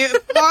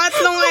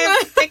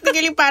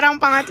 Technically parang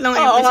pangatlong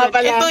Oo, episode.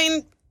 pala.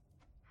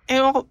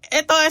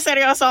 Ito,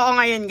 seryoso ako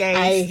ngayon, guys.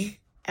 Ay.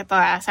 Ito,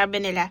 sabi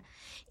nila,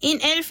 in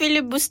El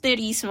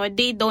Filibusterismo,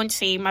 they don't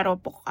say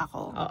marupok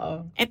ako.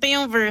 Oo. Ito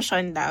yung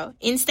version daw.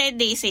 Instead,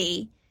 they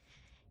say,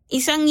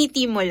 isang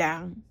ngiti mo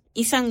lang,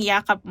 isang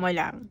yakap mo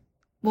lang,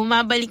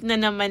 bumabalik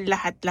na naman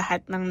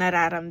lahat-lahat ng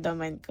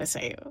nararamdaman ko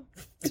sa'yo.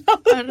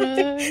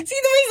 Aray.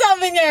 Sino may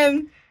sabi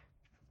niyan?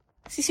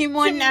 Si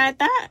Simon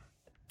ata.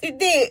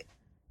 Hindi.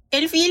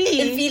 El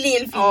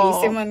Fili.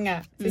 Oh. Simon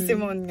nga.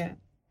 Simon nga.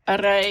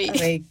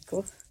 Aray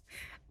ko.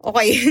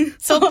 Okay.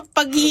 So,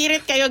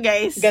 paghihirit kayo,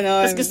 guys.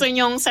 Ganon. Tapos gusto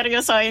nyong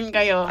seryosohin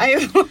kayo.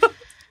 Ayun.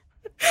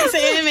 Kasi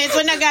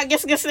medyo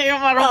nagagas-gas na yung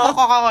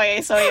marupok ako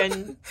eh. So,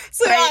 yun.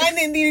 So,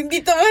 akin,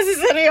 hindi to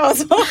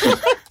seryoso.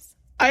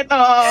 Ito,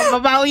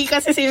 babawi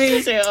kasi si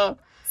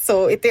Minseo.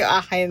 So, ito yung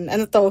akin.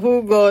 Ano to?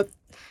 Hugot.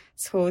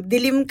 So,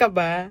 dilim ka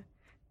ba?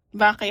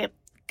 Bakit?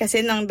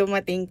 Kasi nang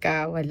dumating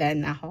ka, wala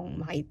na akong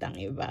makitang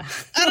iba.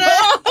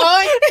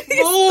 Oy!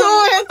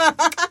 Boom!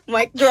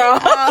 Mic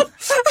drop.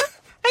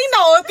 Ay,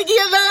 nako,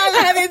 tigilan na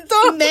nga natin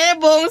to. Hindi,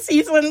 buong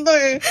season to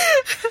eh.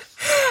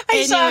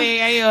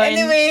 Ayun.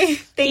 Anyway,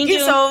 thank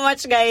you so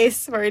much,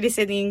 guys, for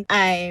listening.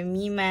 I'm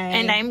Mimay.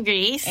 And I'm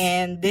Grace.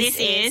 And this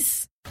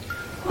is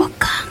Huwag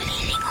Kang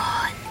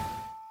Lilingon.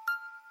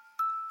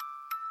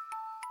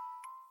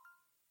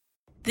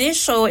 This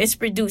show is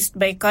produced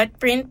by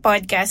Cutprint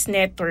Podcast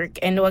Network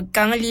and Huwag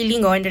Kang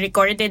Lilingon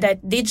recorded at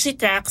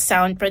Digitrack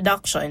Sound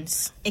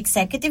Productions.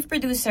 Executive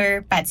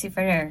Producer, Patsy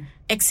Ferrer.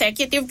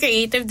 Executive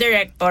Creative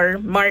Director,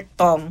 Mark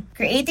Tong.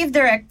 Creative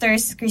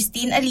Directors,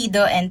 Christine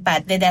Alido and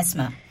Pat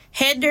Ledesma.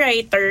 Head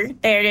Writer,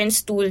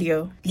 Terence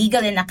Tulio.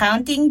 Legal and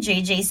Accounting,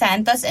 JJ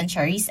Santos and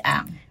Charisse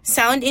Ang.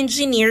 Sound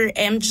Engineer,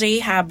 MJ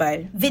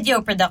Habal.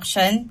 Video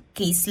Production,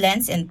 Case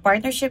Lens in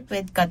partnership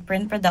with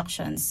Cutprint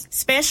Productions.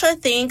 Special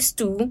thanks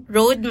to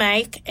Road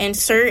Mike and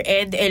Sir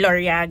Ed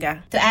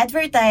Eloriaga. To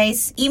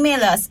advertise,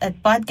 email us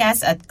at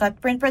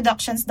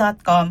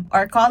podcast@cutprintproductions.com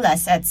or call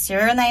us at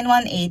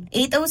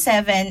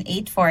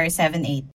 0918-807-8478.